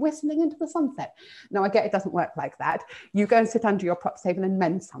happily whistling into the sunset. No, I get it doesn't work like that. You go and sit under your props table and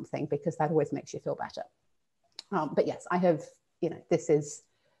mend something, because that always makes you feel better. But yes, I have,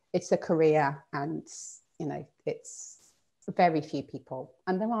 it's a career, and, it's very few people,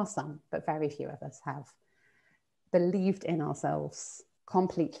 and there are some, but very few of us have believed in ourselves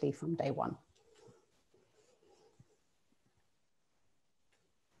completely from day one.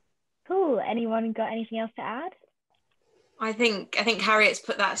 Cool. Anyone got anything else to add? I think Harriet's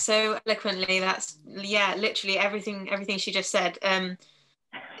put that so eloquently. That's, yeah, literally everything she just said.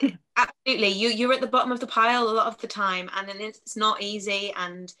 Absolutely, you're at the bottom of the pile a lot of the time, and then it's not easy,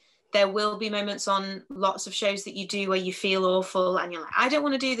 and there will be moments on lots of shows that you do where you feel awful and you're like, I don't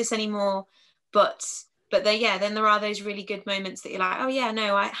want to do this anymore, but then there are those really good moments that you're like, oh yeah,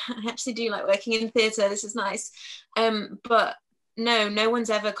 no, I actually do like working in theatre, this is nice. But no one's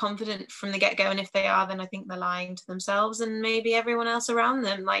ever confident from the get-go, and if they are, then I think they're lying to themselves and maybe everyone else around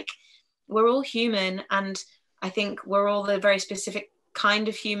them. Like, we're all human, and I think we're all the very specific kind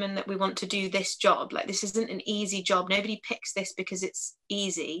of human that we want to do this job. Like, this isn't an easy job. Nobody picks this because it's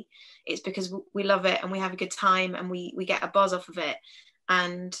easy. It's because we love it and we have a good time and we get a buzz off of it.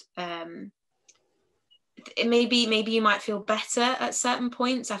 And maybe you might feel better at certain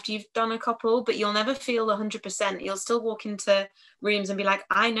points after you've done a couple, but you'll never feel 100%. You'll still walk into rooms and be like,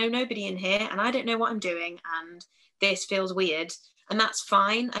 I know nobody in here and I don't know what I'm doing and this feels weird, and that's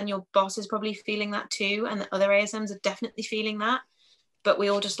fine. And your boss is probably feeling that too, and the other ASMs are definitely feeling that, but we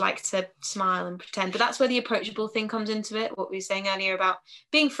all just like to smile and pretend. But that's where the approachable thing comes into it, what we were saying earlier about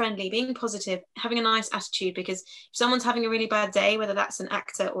being friendly, being positive, having a nice attitude. Because if someone's having a really bad day, whether that's an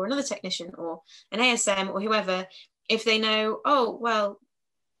actor or another technician or an ASM or whoever, if they know, oh, well,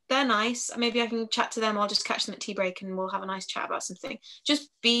 they're nice, maybe I can chat to them, I'll just catch them at tea break and we'll have a nice chat about something. Just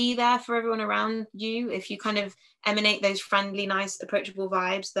be there for everyone around you. If you kind of emanate those friendly, nice, approachable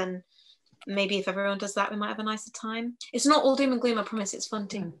vibes, then maybe if everyone does that, we might have a nicer time. It's not all doom and gloom, I promise. It's fun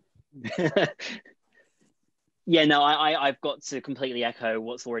too. Yeah, no, I've got to completely echo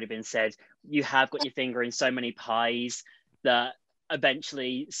what's already been said. You have got your finger in so many pies that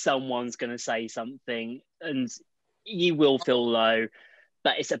eventually someone's going to say something and you will feel low.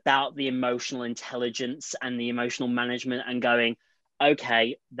 But it's about the emotional intelligence and the emotional management and going,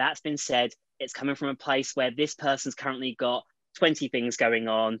 okay, that's been said. It's coming from a place where this person's currently got 20 things going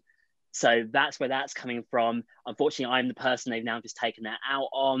on. So that's where that's coming from. Unfortunately, I'm the person they've now just taken that out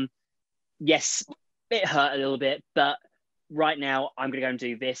on. Yes, it hurt a little bit, but right now I'm going to go and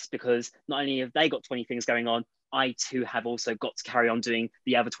do this because not only have they got 20 things going on, I too have also got to carry on doing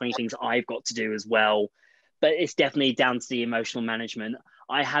the other 20 things I've got to do as well. But it's definitely down to the emotional management.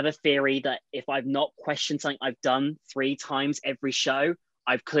 I have a theory that if I've not questioned something I've done 3 times every show,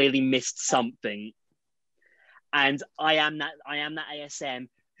 I've clearly missed something. And I am that ASM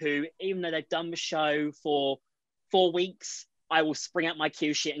who, even though they've done the show for 4 weeks, I will spring out my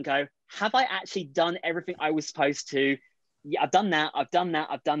cue sheet and go, have I actually done everything I was supposed to? Yeah, I've done that, I've done that,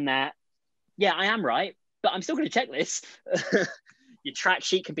 I've done that. Yeah, I am right, but I'm still going to check this. Your track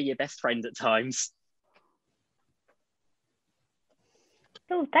sheet can be your best friend at times.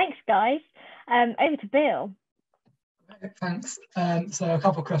 Cool, thanks guys. Over to Bill. Thanks. So a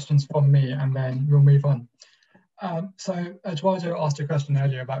couple of questions from me and then we'll move on. So Eduardo asked a question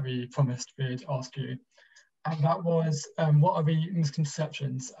earlier about we promised we'd ask you, and that was what are the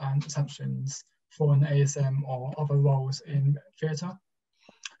misconceptions and assumptions for an ASM or other roles in theatre?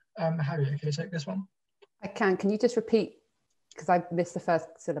 Harriet, can you take this one? I can. Can you just repeat, because I missed the first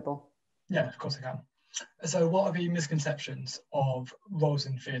syllable? Yeah, of course I can. So what are the misconceptions of roles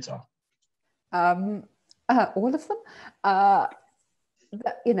in theatre? All of them.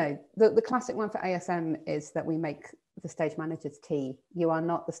 The classic one for ASM is that we make the stage manager's tea. You are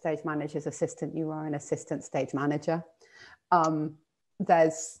not the stage manager's assistant, you are an assistant stage manager. And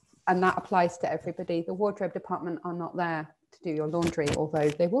that applies to everybody. The wardrobe department are not there to do your laundry, although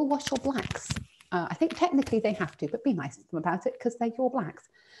they will wash your blacks. I think technically they have to, but be nice to them about it because they're your blacks.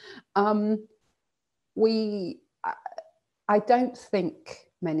 I don't think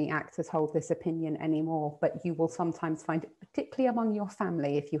many actors hold this opinion anymore, but you will sometimes find it, particularly among your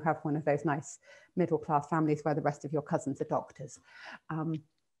family, if you have one of those nice middle-class families where the rest of your cousins are doctors,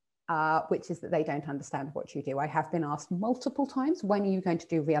 which is that they don't understand what you do. I have been asked multiple times, when are you going to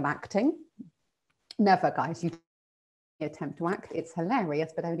do real acting? Never, guys. You attempt to act. It's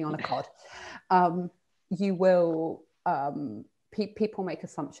hilarious, but only on a cod. You will... people make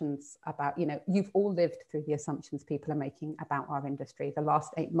assumptions about, you know, you've all lived through the assumptions people are making about our industry. The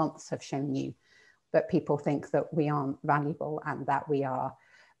last 8 months have shown you that people think that we aren't valuable and that we are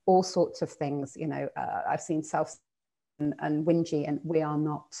all sorts of things. You know, I've seen self and whingy, and we are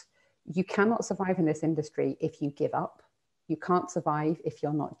not. You cannot survive in this industry if you give up. You can't survive if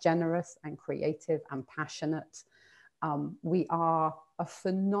you're not generous and creative and passionate. We are a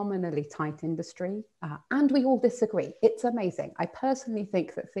phenomenally tight industry, and we all disagree. It's amazing. I personally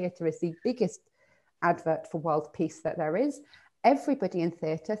think that theatre is the biggest advert for world peace that there is. Everybody in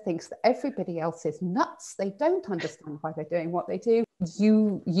theatre thinks that everybody else is nuts. They don't understand why they're doing what they do.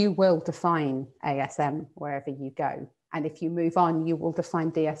 You will define ASM wherever you go. And if you move on, you will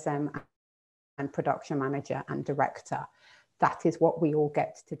define DSM and production manager and director. That is what we all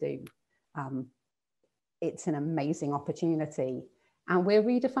get to do. It's an amazing opportunity, and we're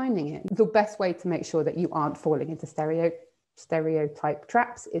redefining it. The best way to make sure that you aren't falling into stereotype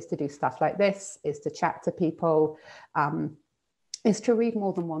traps is to do stuff like this, is to chat to people, is to read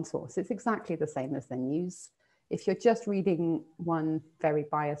more than one source. It's exactly the same as the news. If you're just reading one very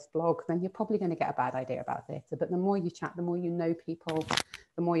biased blog, then you're probably going to get a bad idea about theatre. But the more you chat, the more you know people,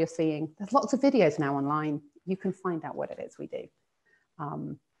 the more you're seeing. There's lots of videos now online. You can find out what it is we do.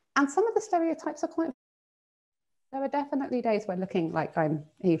 And some of the stereotypes are quite... There are definitely days where looking like I'm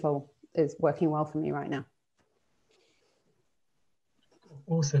evil is working well for me right now.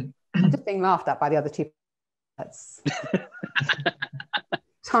 Awesome. I'm just being laughed at by the other two. That's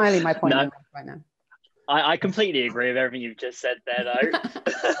entirely my point right now. I completely agree with everything you've just said there,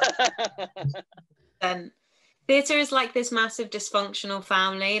 though. Theatre is like this massive dysfunctional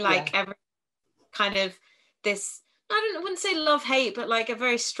family, like every kind of this, I wouldn't say love-hate, but like a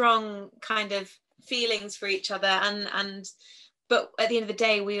very strong kind of feelings for each other, but at the end of the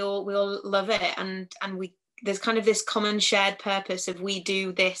day we all love it, and there's kind of this common shared purpose of we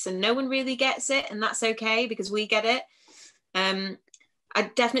do this, and no one really gets it, and that's okay because we get it. I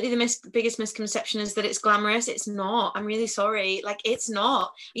definitely the biggest misconception is that it's glamorous. It's not. I'm really sorry, like it's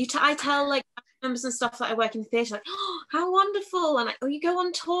not. I tell like members and stuff that I work in theatre, like, oh, how wonderful, and like, oh, you go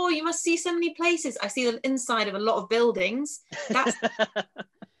on tour, you must see so many places. I see the inside of a lot of buildings.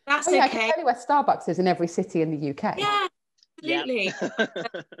 That's okay. I okay. can tell you where Starbucks is in every city in the UK. Yeah, absolutely.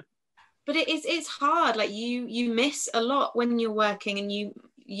 Yep. But it's hard. Like you miss a lot when you're working, and you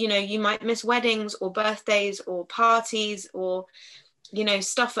know you might miss weddings or birthdays or parties or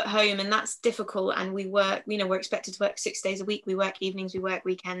stuff at home, and that's difficult. And we work. We're expected to work 6 days a week. We work evenings. We work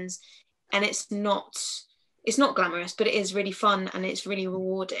weekends, and it's not glamorous, but it is really fun and it's really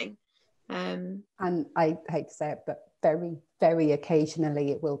rewarding. And I hate to say it, but very, very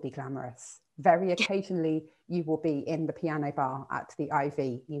occasionally it will be glamorous. Very occasionally you will be in the piano bar at the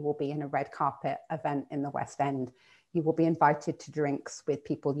Ivy. You will be in a red carpet event in the West End. You will be invited to drinks with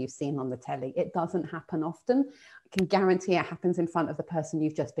people you've seen on the telly. It doesn't happen often. I can guarantee it happens in front of the person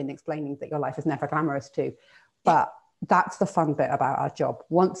you've just been explaining that your life is never glamorous to. But that's the fun bit about our job.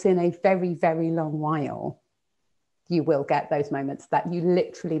 Once in a very, very long while, you will get those moments that you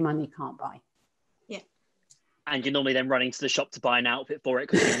literally money can't buy. Yeah. And you're normally then running to the shop to buy an outfit for it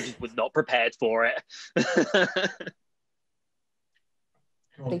because you just was not prepared for it.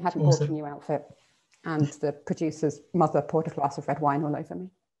 They hadn't bought a new outfit, and the producer's mother poured a glass of red wine all over me.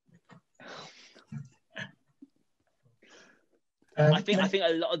 I think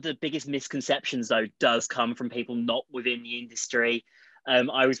a lot of the biggest misconceptions though does come from people not within the industry.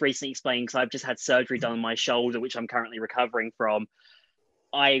 I was recently explaining, because I've just had surgery done on my shoulder, which I'm currently recovering from.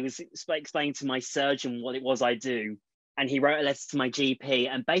 I was explaining to my surgeon what it was I do, and he wrote a letter to my GP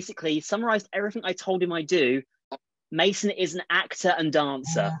and basically summarized everything I told him I do. Mason is an actor and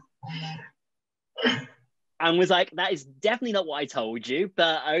dancer. And was like, that is definitely not what I told you,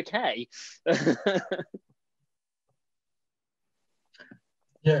 but okay.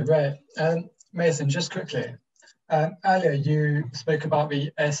 Yeah, right. Mason, just quickly, earlier you spoke about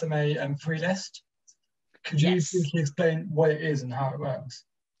the SMA and free list. Could you briefly explain what it is and how it works?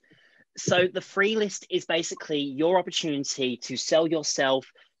 So the free list is basically your opportunity to sell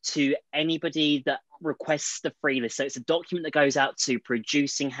yourself to anybody that requests the free list. So it's a document that goes out to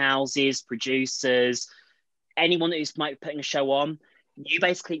producing houses, producers, anyone might be putting a show on. You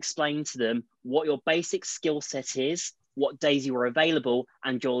basically explain to them what your basic skill set is what days you are available,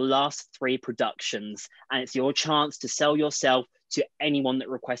 and your last 3 productions. And it's your chance to sell yourself to anyone that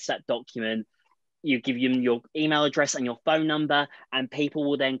requests that document. You give them your email address and your phone number, and people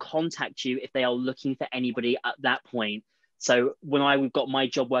will then contact you if they are looking for anybody at that point. So when I got my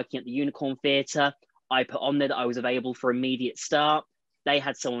job working at the Unicorn Theatre, I put on there that I was available for immediate start. They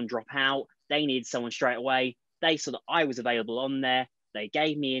had someone drop out. They needed someone straight away. They saw that I was available on there. They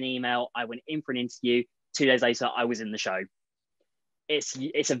gave me an email. I went in for an interview. 2 days later, I was in the show.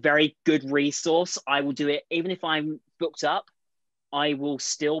 It's a very good resource. I will do it even if I'm booked up. I will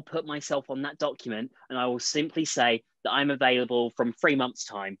still put myself on that document, and I will simply say that I'm available from 3 months'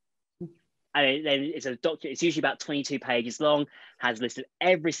 time. And then it's a document. It's usually about 22 pages long. Has listed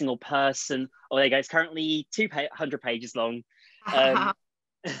every single person. Oh, there you go. It's currently 200 pages long. At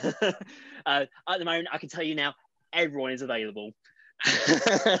the moment, I can tell you now, everyone is available.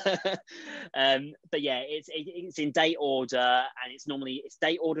 But yeah, it's in date order, and it's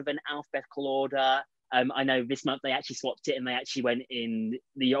date order of an alphabetical order. I know this month they actually swapped it, and they actually went in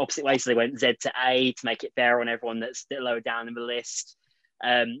the opposite way, so they went Z to A to make it fair on everyone that's lower down in the list.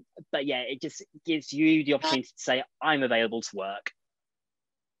 But yeah, it just gives you the opportunity to say, I'm available to work.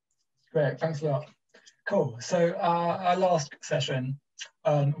 Great, thanks a lot. Cool. So our last session,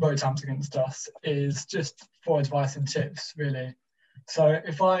 Vote Amps Against Us, is just for advice and tips, really. So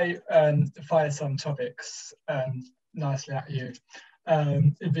if I fire some topics nicely at you,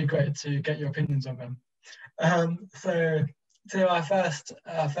 it'd be great to get your opinions on them. So our first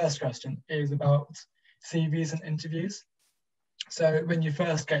question is about CVs and interviews. So when you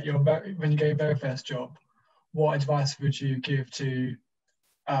first get your very first job, what advice would you give to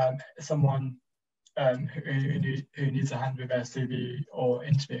someone who needs a hand with their CV or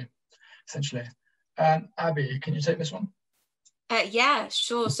interview, essentially? Abby, can you take this one? Yeah,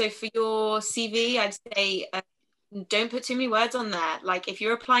 sure. So for your CV, I'd say don't put too many words on there. Like if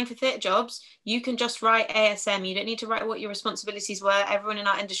you're applying for theatre jobs, you can just write ASM. You don't need to write what your responsibilities were. Everyone in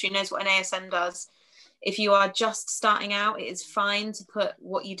our industry knows what an ASM does. If you are just starting out, it is fine to put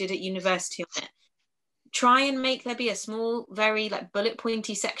what you did at university on it. Try and make there be a small, very like bullet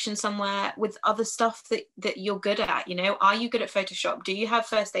pointy section somewhere with other stuff that you're good at. You know, are you good at Photoshop? Do you have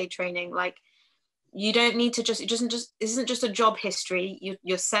first aid training? Like, you don't need to it isn't just a job history.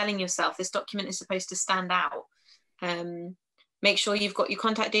 You're selling yourself. This document is supposed to stand out. Make sure you've got your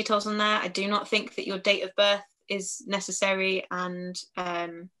contact details on there. I do not think that your date of birth is necessary, and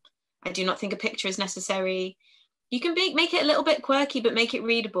I do not think a picture is necessary. You can make it a little bit quirky, but make it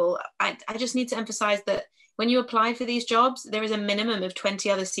readable. I just need to emphasize that when you apply for these jobs, there is a minimum of 20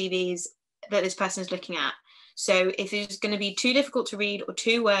 other CVs that this person is looking at. So if it's going to be too difficult to read or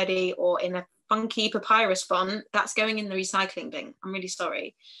too wordy or in a funky papyrus font, that's going in the recycling bin. I'm really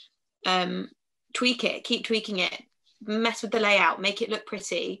sorry. Tweak it, keep tweaking it, mess with the layout, make it look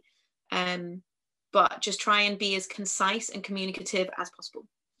pretty, but just try and be as concise and communicative as possible.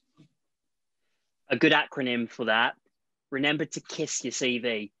 A good acronym for that: remember to KISS your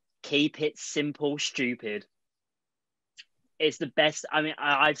CV. Keep it simple, stupid. It's the best. I mean,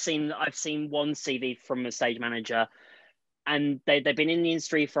 I've seen one CV from a stage manager, and they've been in the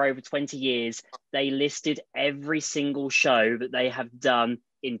industry for over 20 years. They listed every single show that they have done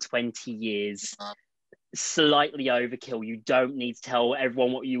in 20 years. Slightly overkill. You don't need to tell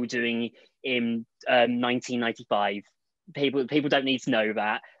everyone what you were doing in 1995. People don't need to know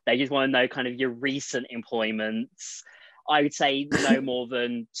that. They just want to know kind of your recent employments. I would say no more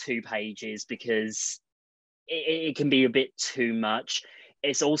than 2 pages, because it can be a bit too much.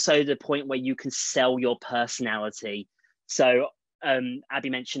 It's also the point where you can sell your personality. So Abby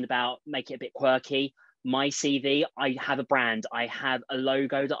mentioned about make it a bit quirky. My CV, I have a brand. I have a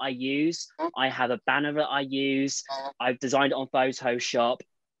logo that I use. I have a banner that I use. I've designed it on Photoshop,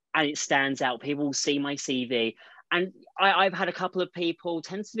 and it stands out. People will see my CV. And I've had a couple of people,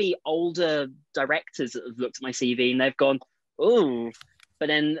 tends to be older directors, that have looked at my CV and they've gone, oh, but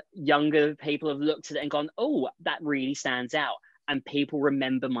then younger people have looked at it and gone, oh, that really stands out. And people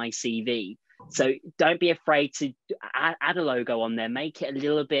remember my CV. So don't be afraid to add a logo on there, make it a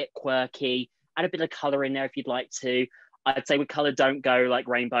little bit quirky, add a bit of color in there if you'd like to. I'd say with color, don't go like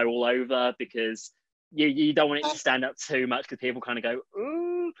rainbow all over, because you don't want it to stand out too much, because people kind of go,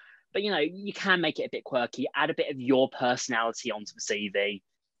 ooh. But, you know, you can make it a bit quirky, add a bit of your personality onto the CV.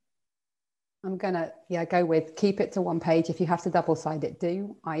 I'm going to go with keep it to 1 page. If you have to double-side it,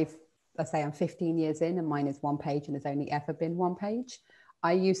 do. Let's say I'm 15 years in and mine is 1 page and there's only ever been 1 page.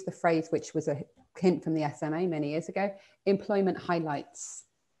 I use the phrase, which was a hint from the SMA many years ago, employment highlights.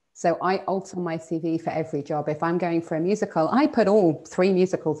 So I alter my CV for every job. If I'm going for a musical, I put all 3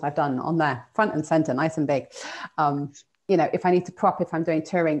 musicals I've done on there, front and center, nice and big. You know, if I need to prop, if I'm doing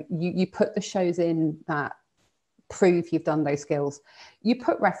touring, you put the shows in that prove you've done those skills. You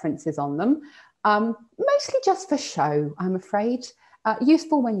put references on them, mostly just for show, I'm afraid.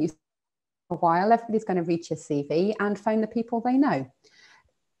 Useful when you a while, everybody's going to read your CV and phone the people they know.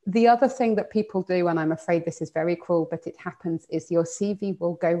 The other thing that people do, and I'm afraid this is very cruel, but it happens, is your CV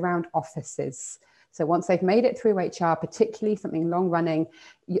will go round offices. So once they've made it through HR, particularly something long running,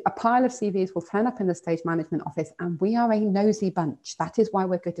 a pile of CVs will turn up in the stage management office, and we are a nosy bunch. That is why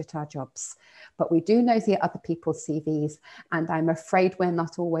we're good at our jobs. But we do nosy at other people's CVs, and I'm afraid we're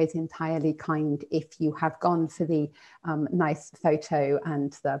not always entirely kind if you have gone for the nice photo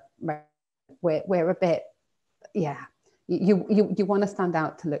and we're a bit, yeah. You want to stand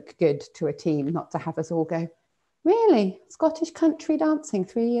out to look good to a team, not to have us all go, really? Scottish country dancing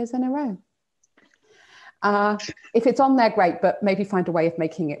 3 years in a row? If it's on there, great, but maybe find a way of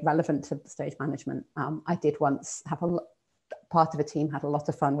making it relevant to the stage management. I did once have part of a team had a lot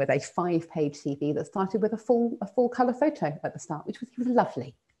of fun with a 5-page CV that started with a full colour photo at the start, which was lovely.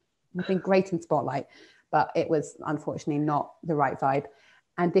 It would have been great in Spotlight, but it was unfortunately not the right vibe.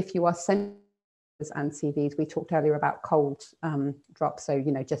 And if you are sending and CVs, we talked earlier about cold drops, so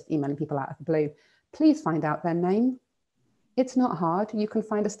you know, just emailing people out of the blue, please find out their name. It's not hard. You can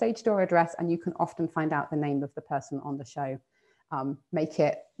find a stage door address, and you can often find out the name of the person on the show. Make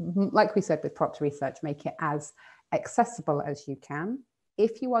it, like we said with props research, make it as accessible as you can.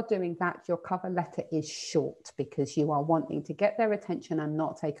 If you are doing that, your cover letter is short because you are wanting to get their attention and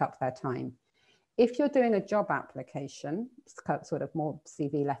not take up their time. If you're doing a job application, sort of more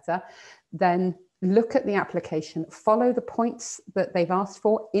CV letter, then look at the application, follow the points that they've asked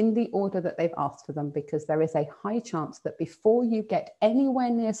for in the order that they've asked for them, because there is a high chance that before you get anywhere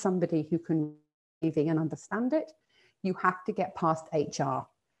near somebody who can read and understand it, you have to get past HR.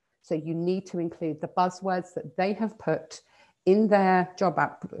 So you need to include the buzzwords that they have put in their job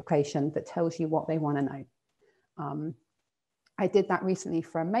application that tells you what they want to know. I did that recently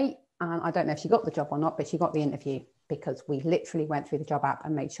for a mate, and I don't know if she got the job or not, but she got the interview because we literally went through the job app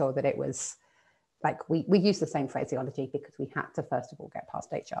and made sure that it was like, we used the same phraseology because we had to, first of all, get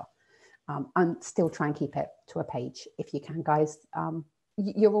past HR and still try and keep it to a page if you can, guys.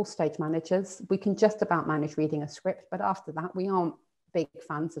 You're all stage managers. We can just about manage reading a script, but after that, we aren't big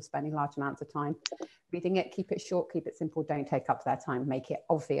fans of spending large amounts of time reading it. Keep it short, keep it simple, don't take up their time, make it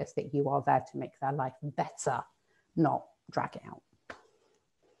obvious that you are there to make their life better, not drag it out.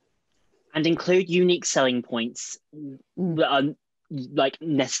 And include unique selling points that are like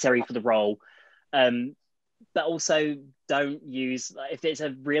necessary for the role. But also don't use, if it's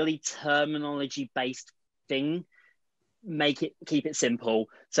a really terminology based thing, keep it simple.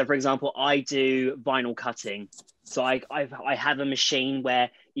 So for example, I do vinyl cutting. So I have a machine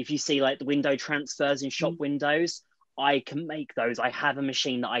where if you see like the window transfers in shop windows, I can make those. I have a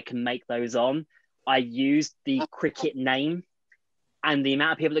machine that I can make those on. I use the cricket name, and the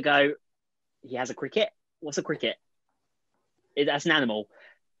amount of people that go, he has a cricket? What's a cricket? That's an animal.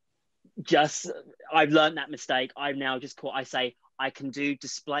 I've learned that mistake. I've now I say, I can do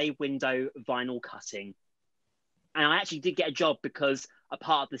display window vinyl cutting. And I actually did get a job because a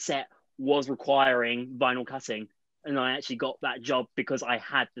part of the set was requiring vinyl cutting. And I actually got that job because I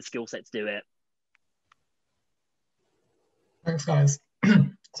had the skill set to do it. Thanks, guys.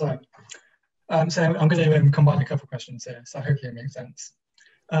 So I'm going to combine a couple of questions here, so hopefully it makes sense.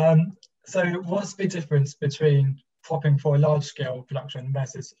 So what's the difference between propping for a large-scale production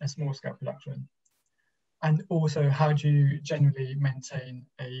versus a small-scale production? And also, how do you generally maintain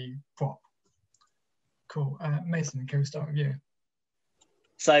a prop? Cool. Mason, can we start with you?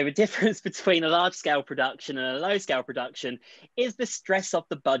 So the difference between a large-scale production and a low-scale production is the stress of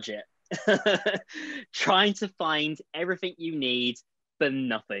the budget. Trying to find everything you need for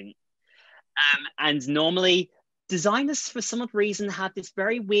nothing. And normally, designers, for some reason, have this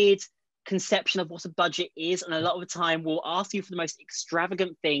very weird conception of what a budget is, and a lot of the time will ask you for the most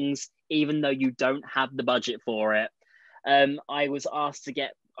extravagant things even though you don't have the budget for it. I was asked to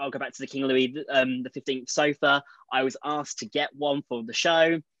get, I'll go back to the King Louis the 15th sofa. I was asked to get one for the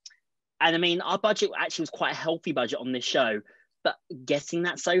show, and I mean, our budget actually was quite a healthy budget on this show, but getting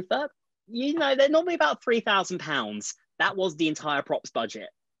that sofa, you know, they're normally about £3,000. That was the entire props budget.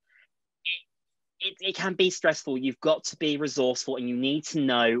 It can be stressful. You've got to be resourceful, and you need to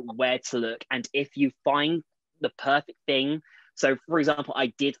know where to look. And if you find the perfect thing, so for example,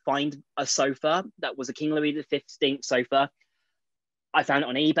 I did find a sofa that was a King Louis the 15th sofa. I found it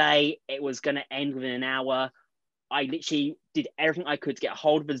on eBay. It was going to end within an hour. I literally did everything I could to get a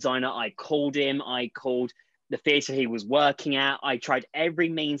hold of the designer. I called him, I called the theatre he was working at. I tried every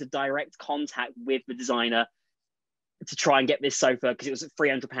means of direct contact with the designer to try and get this sofa, because it was at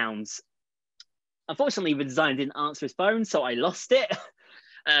 £300. Unfortunately, the designer didn't answer his phone, so I lost it,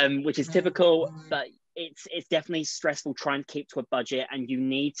 which is typical, but it's definitely stressful trying to keep to a budget, and you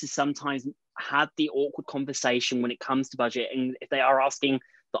need to sometimes have the awkward conversation when it comes to budget. And if they are asking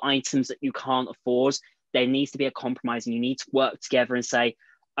for items that you can't afford, there needs to be a compromise, and you need to work together and say,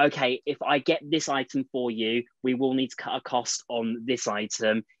 okay, if I get this item for you, we will need to cut a cost on this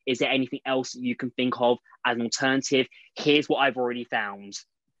item. Is there anything else you can think of as an alternative? Here's what I've already found.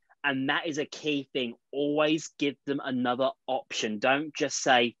 And that is a key thing. Always give them another option. Don't just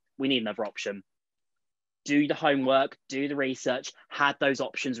say, we need another option. Do the homework, do the research, have those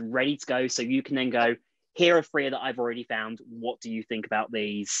options ready to go, so you can then go, here are 3 that I've already found. What do you think about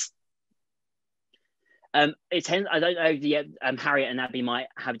these? I don't know, Harriet and Abby might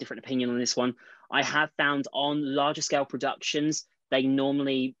have a different opinion on this one. I have found on larger scale productions, you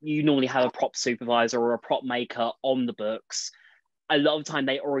normally have a prop supervisor or a prop maker on the books. A lot of the time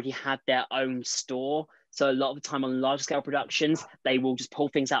they already have their own store. So a lot of the time on larger scale productions, they will just pull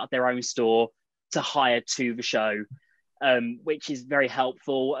things out of their own store to hire to the show, which is very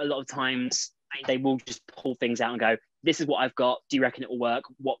helpful. A lot of times they will just pull things out and go, this is what I've got. Do you reckon it will work?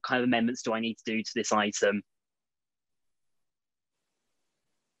 What kind of amendments do I need to do to this item?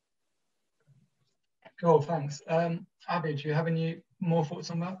 Cool, thanks. Abby, do you have any more thoughts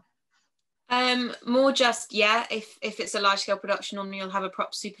on that? More just, yeah, if it's a large scale production, normally you'll have a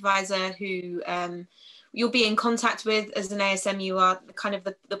prop supervisor who you'll be in contact with. As an ASM, you are kind of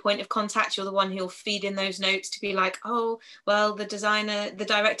the point of contact. You're the one who'll feed in those notes to be like, oh, well, the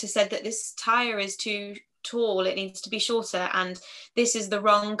director said that this tire is too tall, it needs to be shorter, and this is the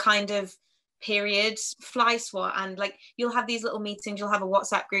wrong kind of period fly swat. And like, you'll have these little meetings, you'll have a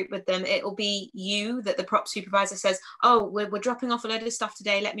WhatsApp group with them. It'll be you that the prop supervisor says, oh, we're dropping off a load of stuff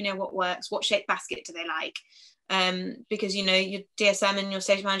today, let me know what works, what shape basket do they like, because you know your DSM and your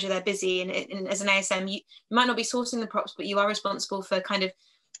stage manager, they're busy, and as an ASM you might not be sourcing the props, but you are responsible for kind of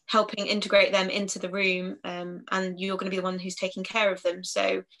helping integrate them into the room, and you're going to be the one who's taking care of them.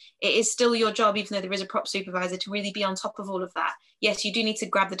 So it is still your job, even though there is a prop supervisor, to really be on top of all of that. Yes, you do need to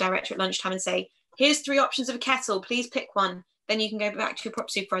grab the director at lunchtime and say, here's 3 options of a kettle, please pick one. Then you can go back to your prop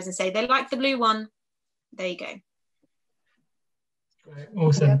supervisor and say, they like the blue one. There you go. Great,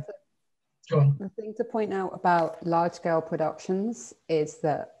 awesome. Go on. The thing to point out about large scale productions is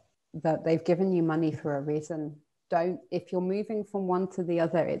that they've given you money for a reason. If you're moving from one to the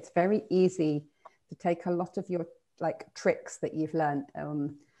other, it's very easy to take a lot of your like tricks that you've learned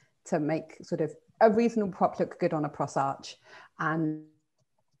to make sort of a reasonable prop look good on a pros arch, and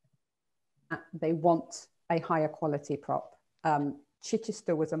they want a higher quality prop.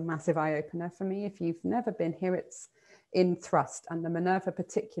 Chichester was a massive eye-opener for me. If you've never been here, it's in Thrust, and the Minerva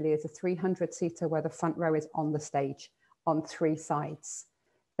particularly is a 300-seater where the front row is on the stage on 3 sides.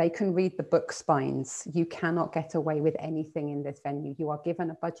 They can read the book spines. You cannot get away with anything in this venue. You are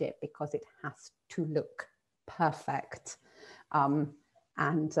given a budget because it has to look perfect. Yeah,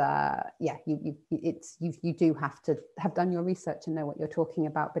 you do have to have done your research and know what you're talking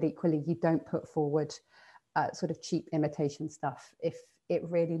about, but equally you don't put forward sort of cheap imitation stuff. If it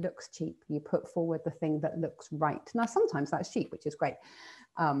really looks cheap, you put forward the thing that looks right. Now, sometimes that's cheap, which is great.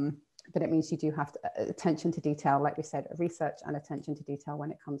 But it means you do have attention to detail, like we said, research and attention to detail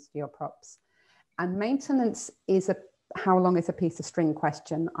when it comes to your props. And maintenance is how long is a piece of string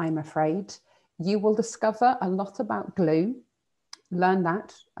question, I'm afraid. You will discover a lot about glue, learn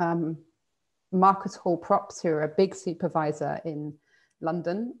that. Marcus Hall Props, who are a big supervisor in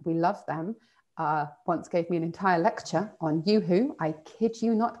London, we love them, once gave me an entire lecture on Yoo-hoo. I kid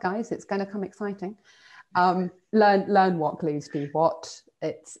you not, guys, it's going to come exciting. Learn what glues do what.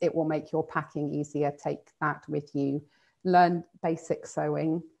 It will make your packing easier. Take that with you. Learn basic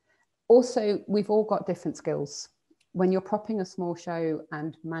sewing. Also, we've all got different skills. When you're propping a small show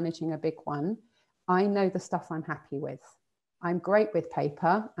and managing a big one, I know the stuff I'm happy with. I'm great with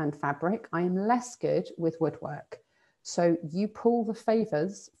paper and fabric. I am less good with woodwork. So you pull the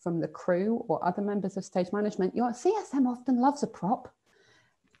favors from the crew or other members of stage management. Your CSM often loves a prop,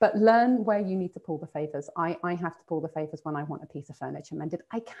 but learn where you need to pull the favors. I have to pull the favors when I want a piece of furniture mended.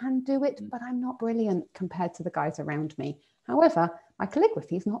 I can do it, but I'm not brilliant compared to the guys around me. However, my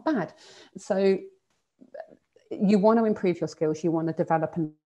calligraphy is not bad. So you want to improve your skills. You want to develop.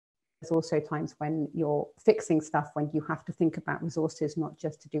 And there's also times when you're fixing stuff, when you have to think about resources, not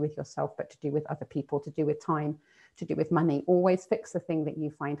just to do with yourself, but to do with other people, to do with time, to do with money. Always fix the thing that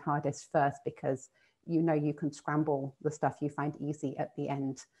you find hardest first, because you know you can scramble the stuff you find easy at the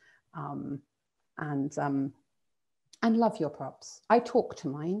end. And love your props. I talk to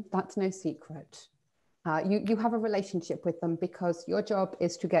mine, that's no secret. You have a relationship with them because your job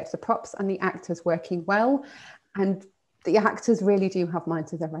is to get the props and the actors working well, and the actors really do have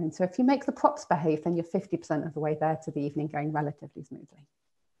minds of their own. So if you make the props behave, then you're 50% of the way there to the evening going relatively smoothly.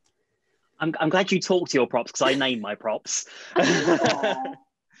 I'm glad you talk to your props because I name my props.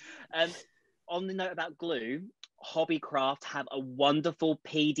 On the note about glue, Hobbycraft have a wonderful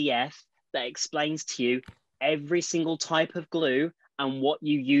PDF that explains to you every single type of glue and what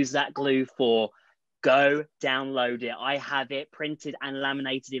you use that glue for. Go download it. I have it printed and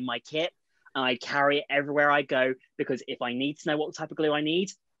laminated in my kit, and I carry it everywhere I go, because if I need to know what type of glue I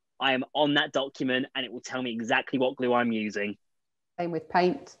need, I am on that document and it will tell me exactly what glue I'm using. Same with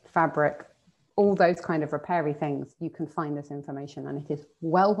paint, fabric, all those kind of repairy things. You can find this information, and it is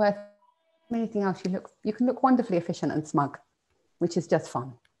well worth anything else. You can look wonderfully efficient and smug, which is just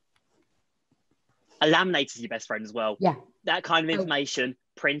fun. A laminator is your best friend as well. Yeah. That kind of information,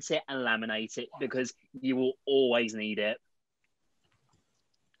 print it and laminate it, because you will always need it.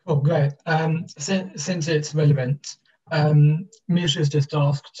 Oh, great. Since it's relevant, Misha's just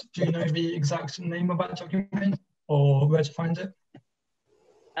asked, do you know the exact name of that document or where to find it?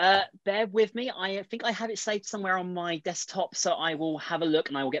 Bear with me. I think I have it saved somewhere on my desktop, so I will have a look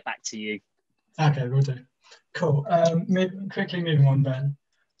and I will get back to you. Okay, will do. Cool. Quickly moving on then.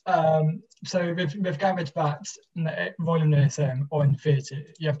 So with gathered that role in ASM or in theatre,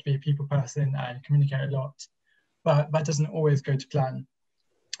 you have to be a people person and communicate a lot, but that doesn't always go to plan.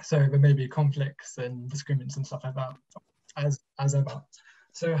 So there may be conflicts and disagreements and stuff like that, as ever.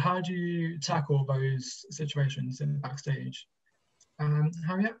 So how do you tackle those situations in backstage?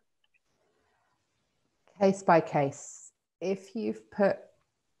 Harriet? Case by case. If you're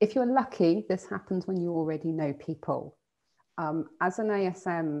lucky, this happens when you already know people. As an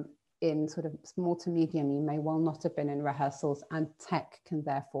ASM in sort of small to medium, you may well not have been in rehearsals, and tech can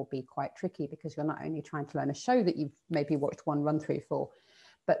therefore be quite tricky because you're not only trying to learn a show that you've maybe watched one run through for,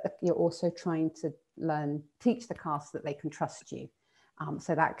 but you're also trying to teach the cast that they can trust you.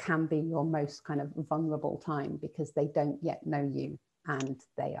 So that can be your most kind of vulnerable time because they don't yet know you, and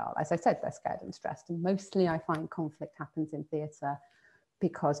they are, as I said, they're scared and stressed. And mostly I find conflict happens in theatre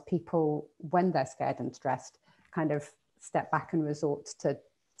because people, when they're scared and stressed, kind of step back and resort to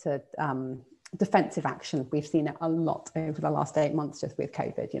defensive action. We've seen it a lot over the last 8 months just with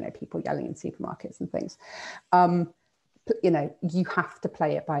COVID, people yelling in supermarkets and things. You have to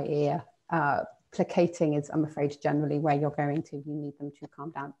play it by ear. Placating is, I'm afraid, generally where you're going to. You need them to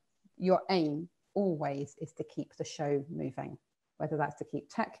calm down. Your aim always is to keep the show moving, whether that's to keep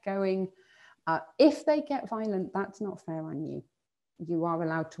tech going. If they get violent, that's not fair on you. You are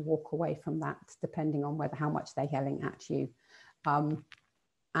allowed to walk away from that, depending on how much they're yelling at you.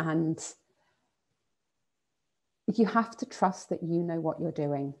 And you have to trust that you know what you're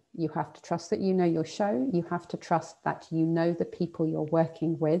doing. You have to trust that you know your show. You have to trust that you know the people you're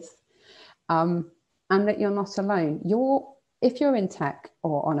working with, and that you're not alone. If you're in tech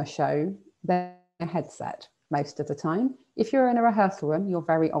or on a show, they're a headset most of the time. If you're in a rehearsal room, you're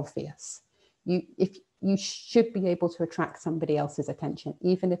very obvious. You should be able to attract somebody else's attention,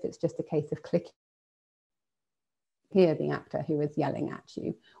 even if it's just a case of clicking. Hear the actor who is yelling at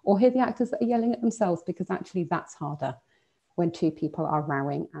you, or hear the actors that are yelling at themselves, because actually that's harder when two people are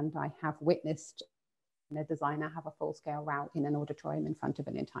rowing. And I have witnessed a designer have a full-scale row in an auditorium in front of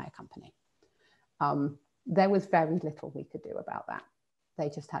an entire company. There was very little we could do about that. They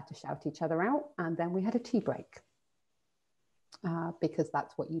just had to shout each other out, and then we had a tea break because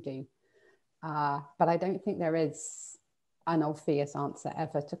that's what you do. But I don't think there is an obvious answer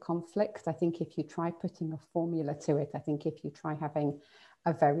ever to conflict. I think if you try putting a formula to it, I think if you try having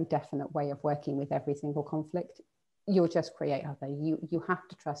a very definite way of working with every single conflict, you'll just create other. You have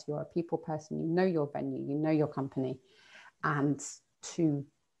to trust you're a people person, you know your venue, you know your company, and to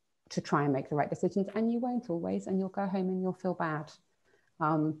try and make the right decisions. And you won't always, and you'll go home and you'll feel bad.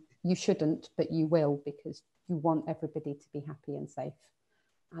 You shouldn't, but you will, because you want everybody to be happy and safe.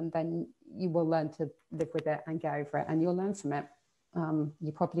 And then you will learn to live with it and get over it, and you'll learn from it.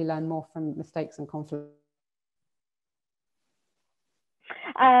 You probably learn more from mistakes and conflict.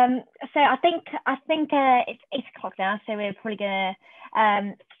 So I think it's 8 o'clock now, so we're probably going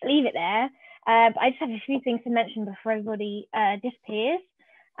to leave it there. But I just have a few things to mention before everybody disappears.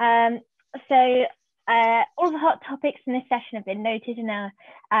 So all the hot topics in this session have been noted,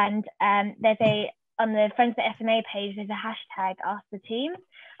 and there's on the Friends at SMA page, there's a hashtag Ask the Team,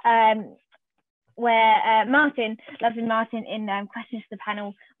 where Martin, lovely Martin, in questions to the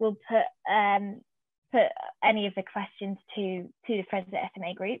panel will put put any of the questions to the friends at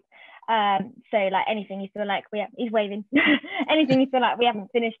SMA group. So like anything you feel like he's waving, anything you feel like we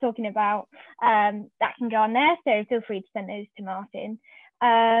haven't finished talking about, that can go on there. So feel free to send those to Martin.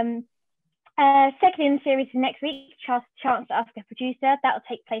 Second in the series is next week, Chance to Ask a Producer. That will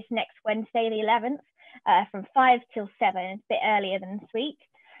take place next Wednesday, the 11th, from 5 till 7, a bit earlier than this week.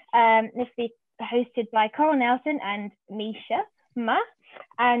 This will be hosted by Coral Nelson and Misha Ma,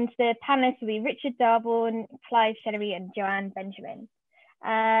 and the panelists will be Richard Darbourne, Clive Shellery, and Joanne Benjamin.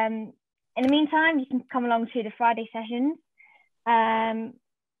 In the meantime, you can come along to the Friday sessions.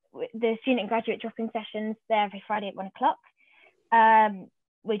 The student and graduate drop-in sessions, they're every Friday at 1 o'clock.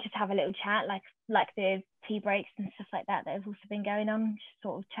 We just have a little chat, like the tea breaks and stuff like that have also been going on, just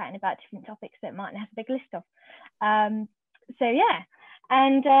sort of chatting about different topics that Martin has a big list of. So yeah,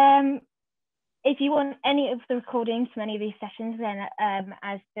 and if you want any of the recordings from any of these sessions, then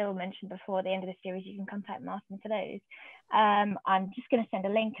as Bill mentioned before, at the end of the series, you can contact Martin for those. I'm just going to send a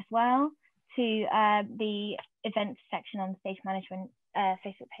link as well to the events section on the Stage Management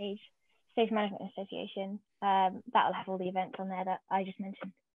Facebook page, Stage Management Association. That'll have all the events on there that I just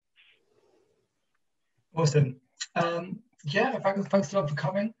mentioned. Awesome. Yeah, thanks a lot for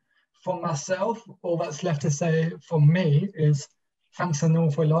coming. From myself, all that's left to say from me is thanks an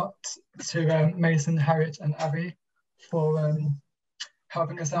awful lot to Mason, Harriet and Abby for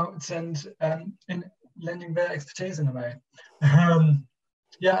helping us out and in lending their expertise in a way.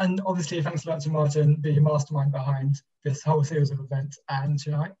 Yeah, and obviously thanks a lot to Martin, the mastermind behind this whole series of events and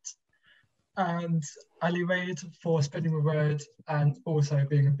tonight. And Ali Wade for spreading the word and also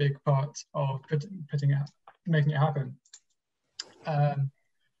being a big part of making it happen.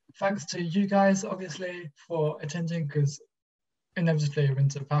 Thanks to you guys, obviously, for attending, because inevitably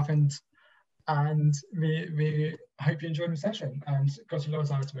events have happened, and we hope you enjoyed the session and got a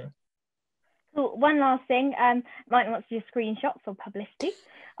lot out of it. Cool. One last thing, Martin wants to do screenshots for publicity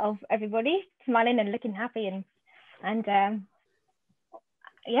of everybody smiling and looking happy, and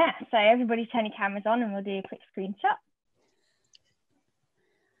yeah, so everybody turn your cameras on and we'll do a quick screenshot.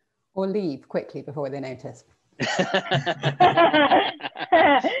 Or leave quickly before they notice. You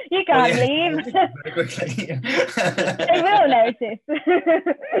can't leave. Very quickly. They will notice.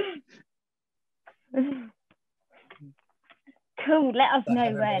 Cool, let us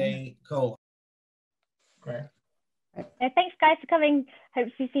know when. Cool. Great. Thanks guys for coming. Hope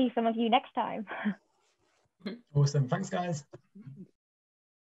to see some of you next time. Awesome. Thanks guys.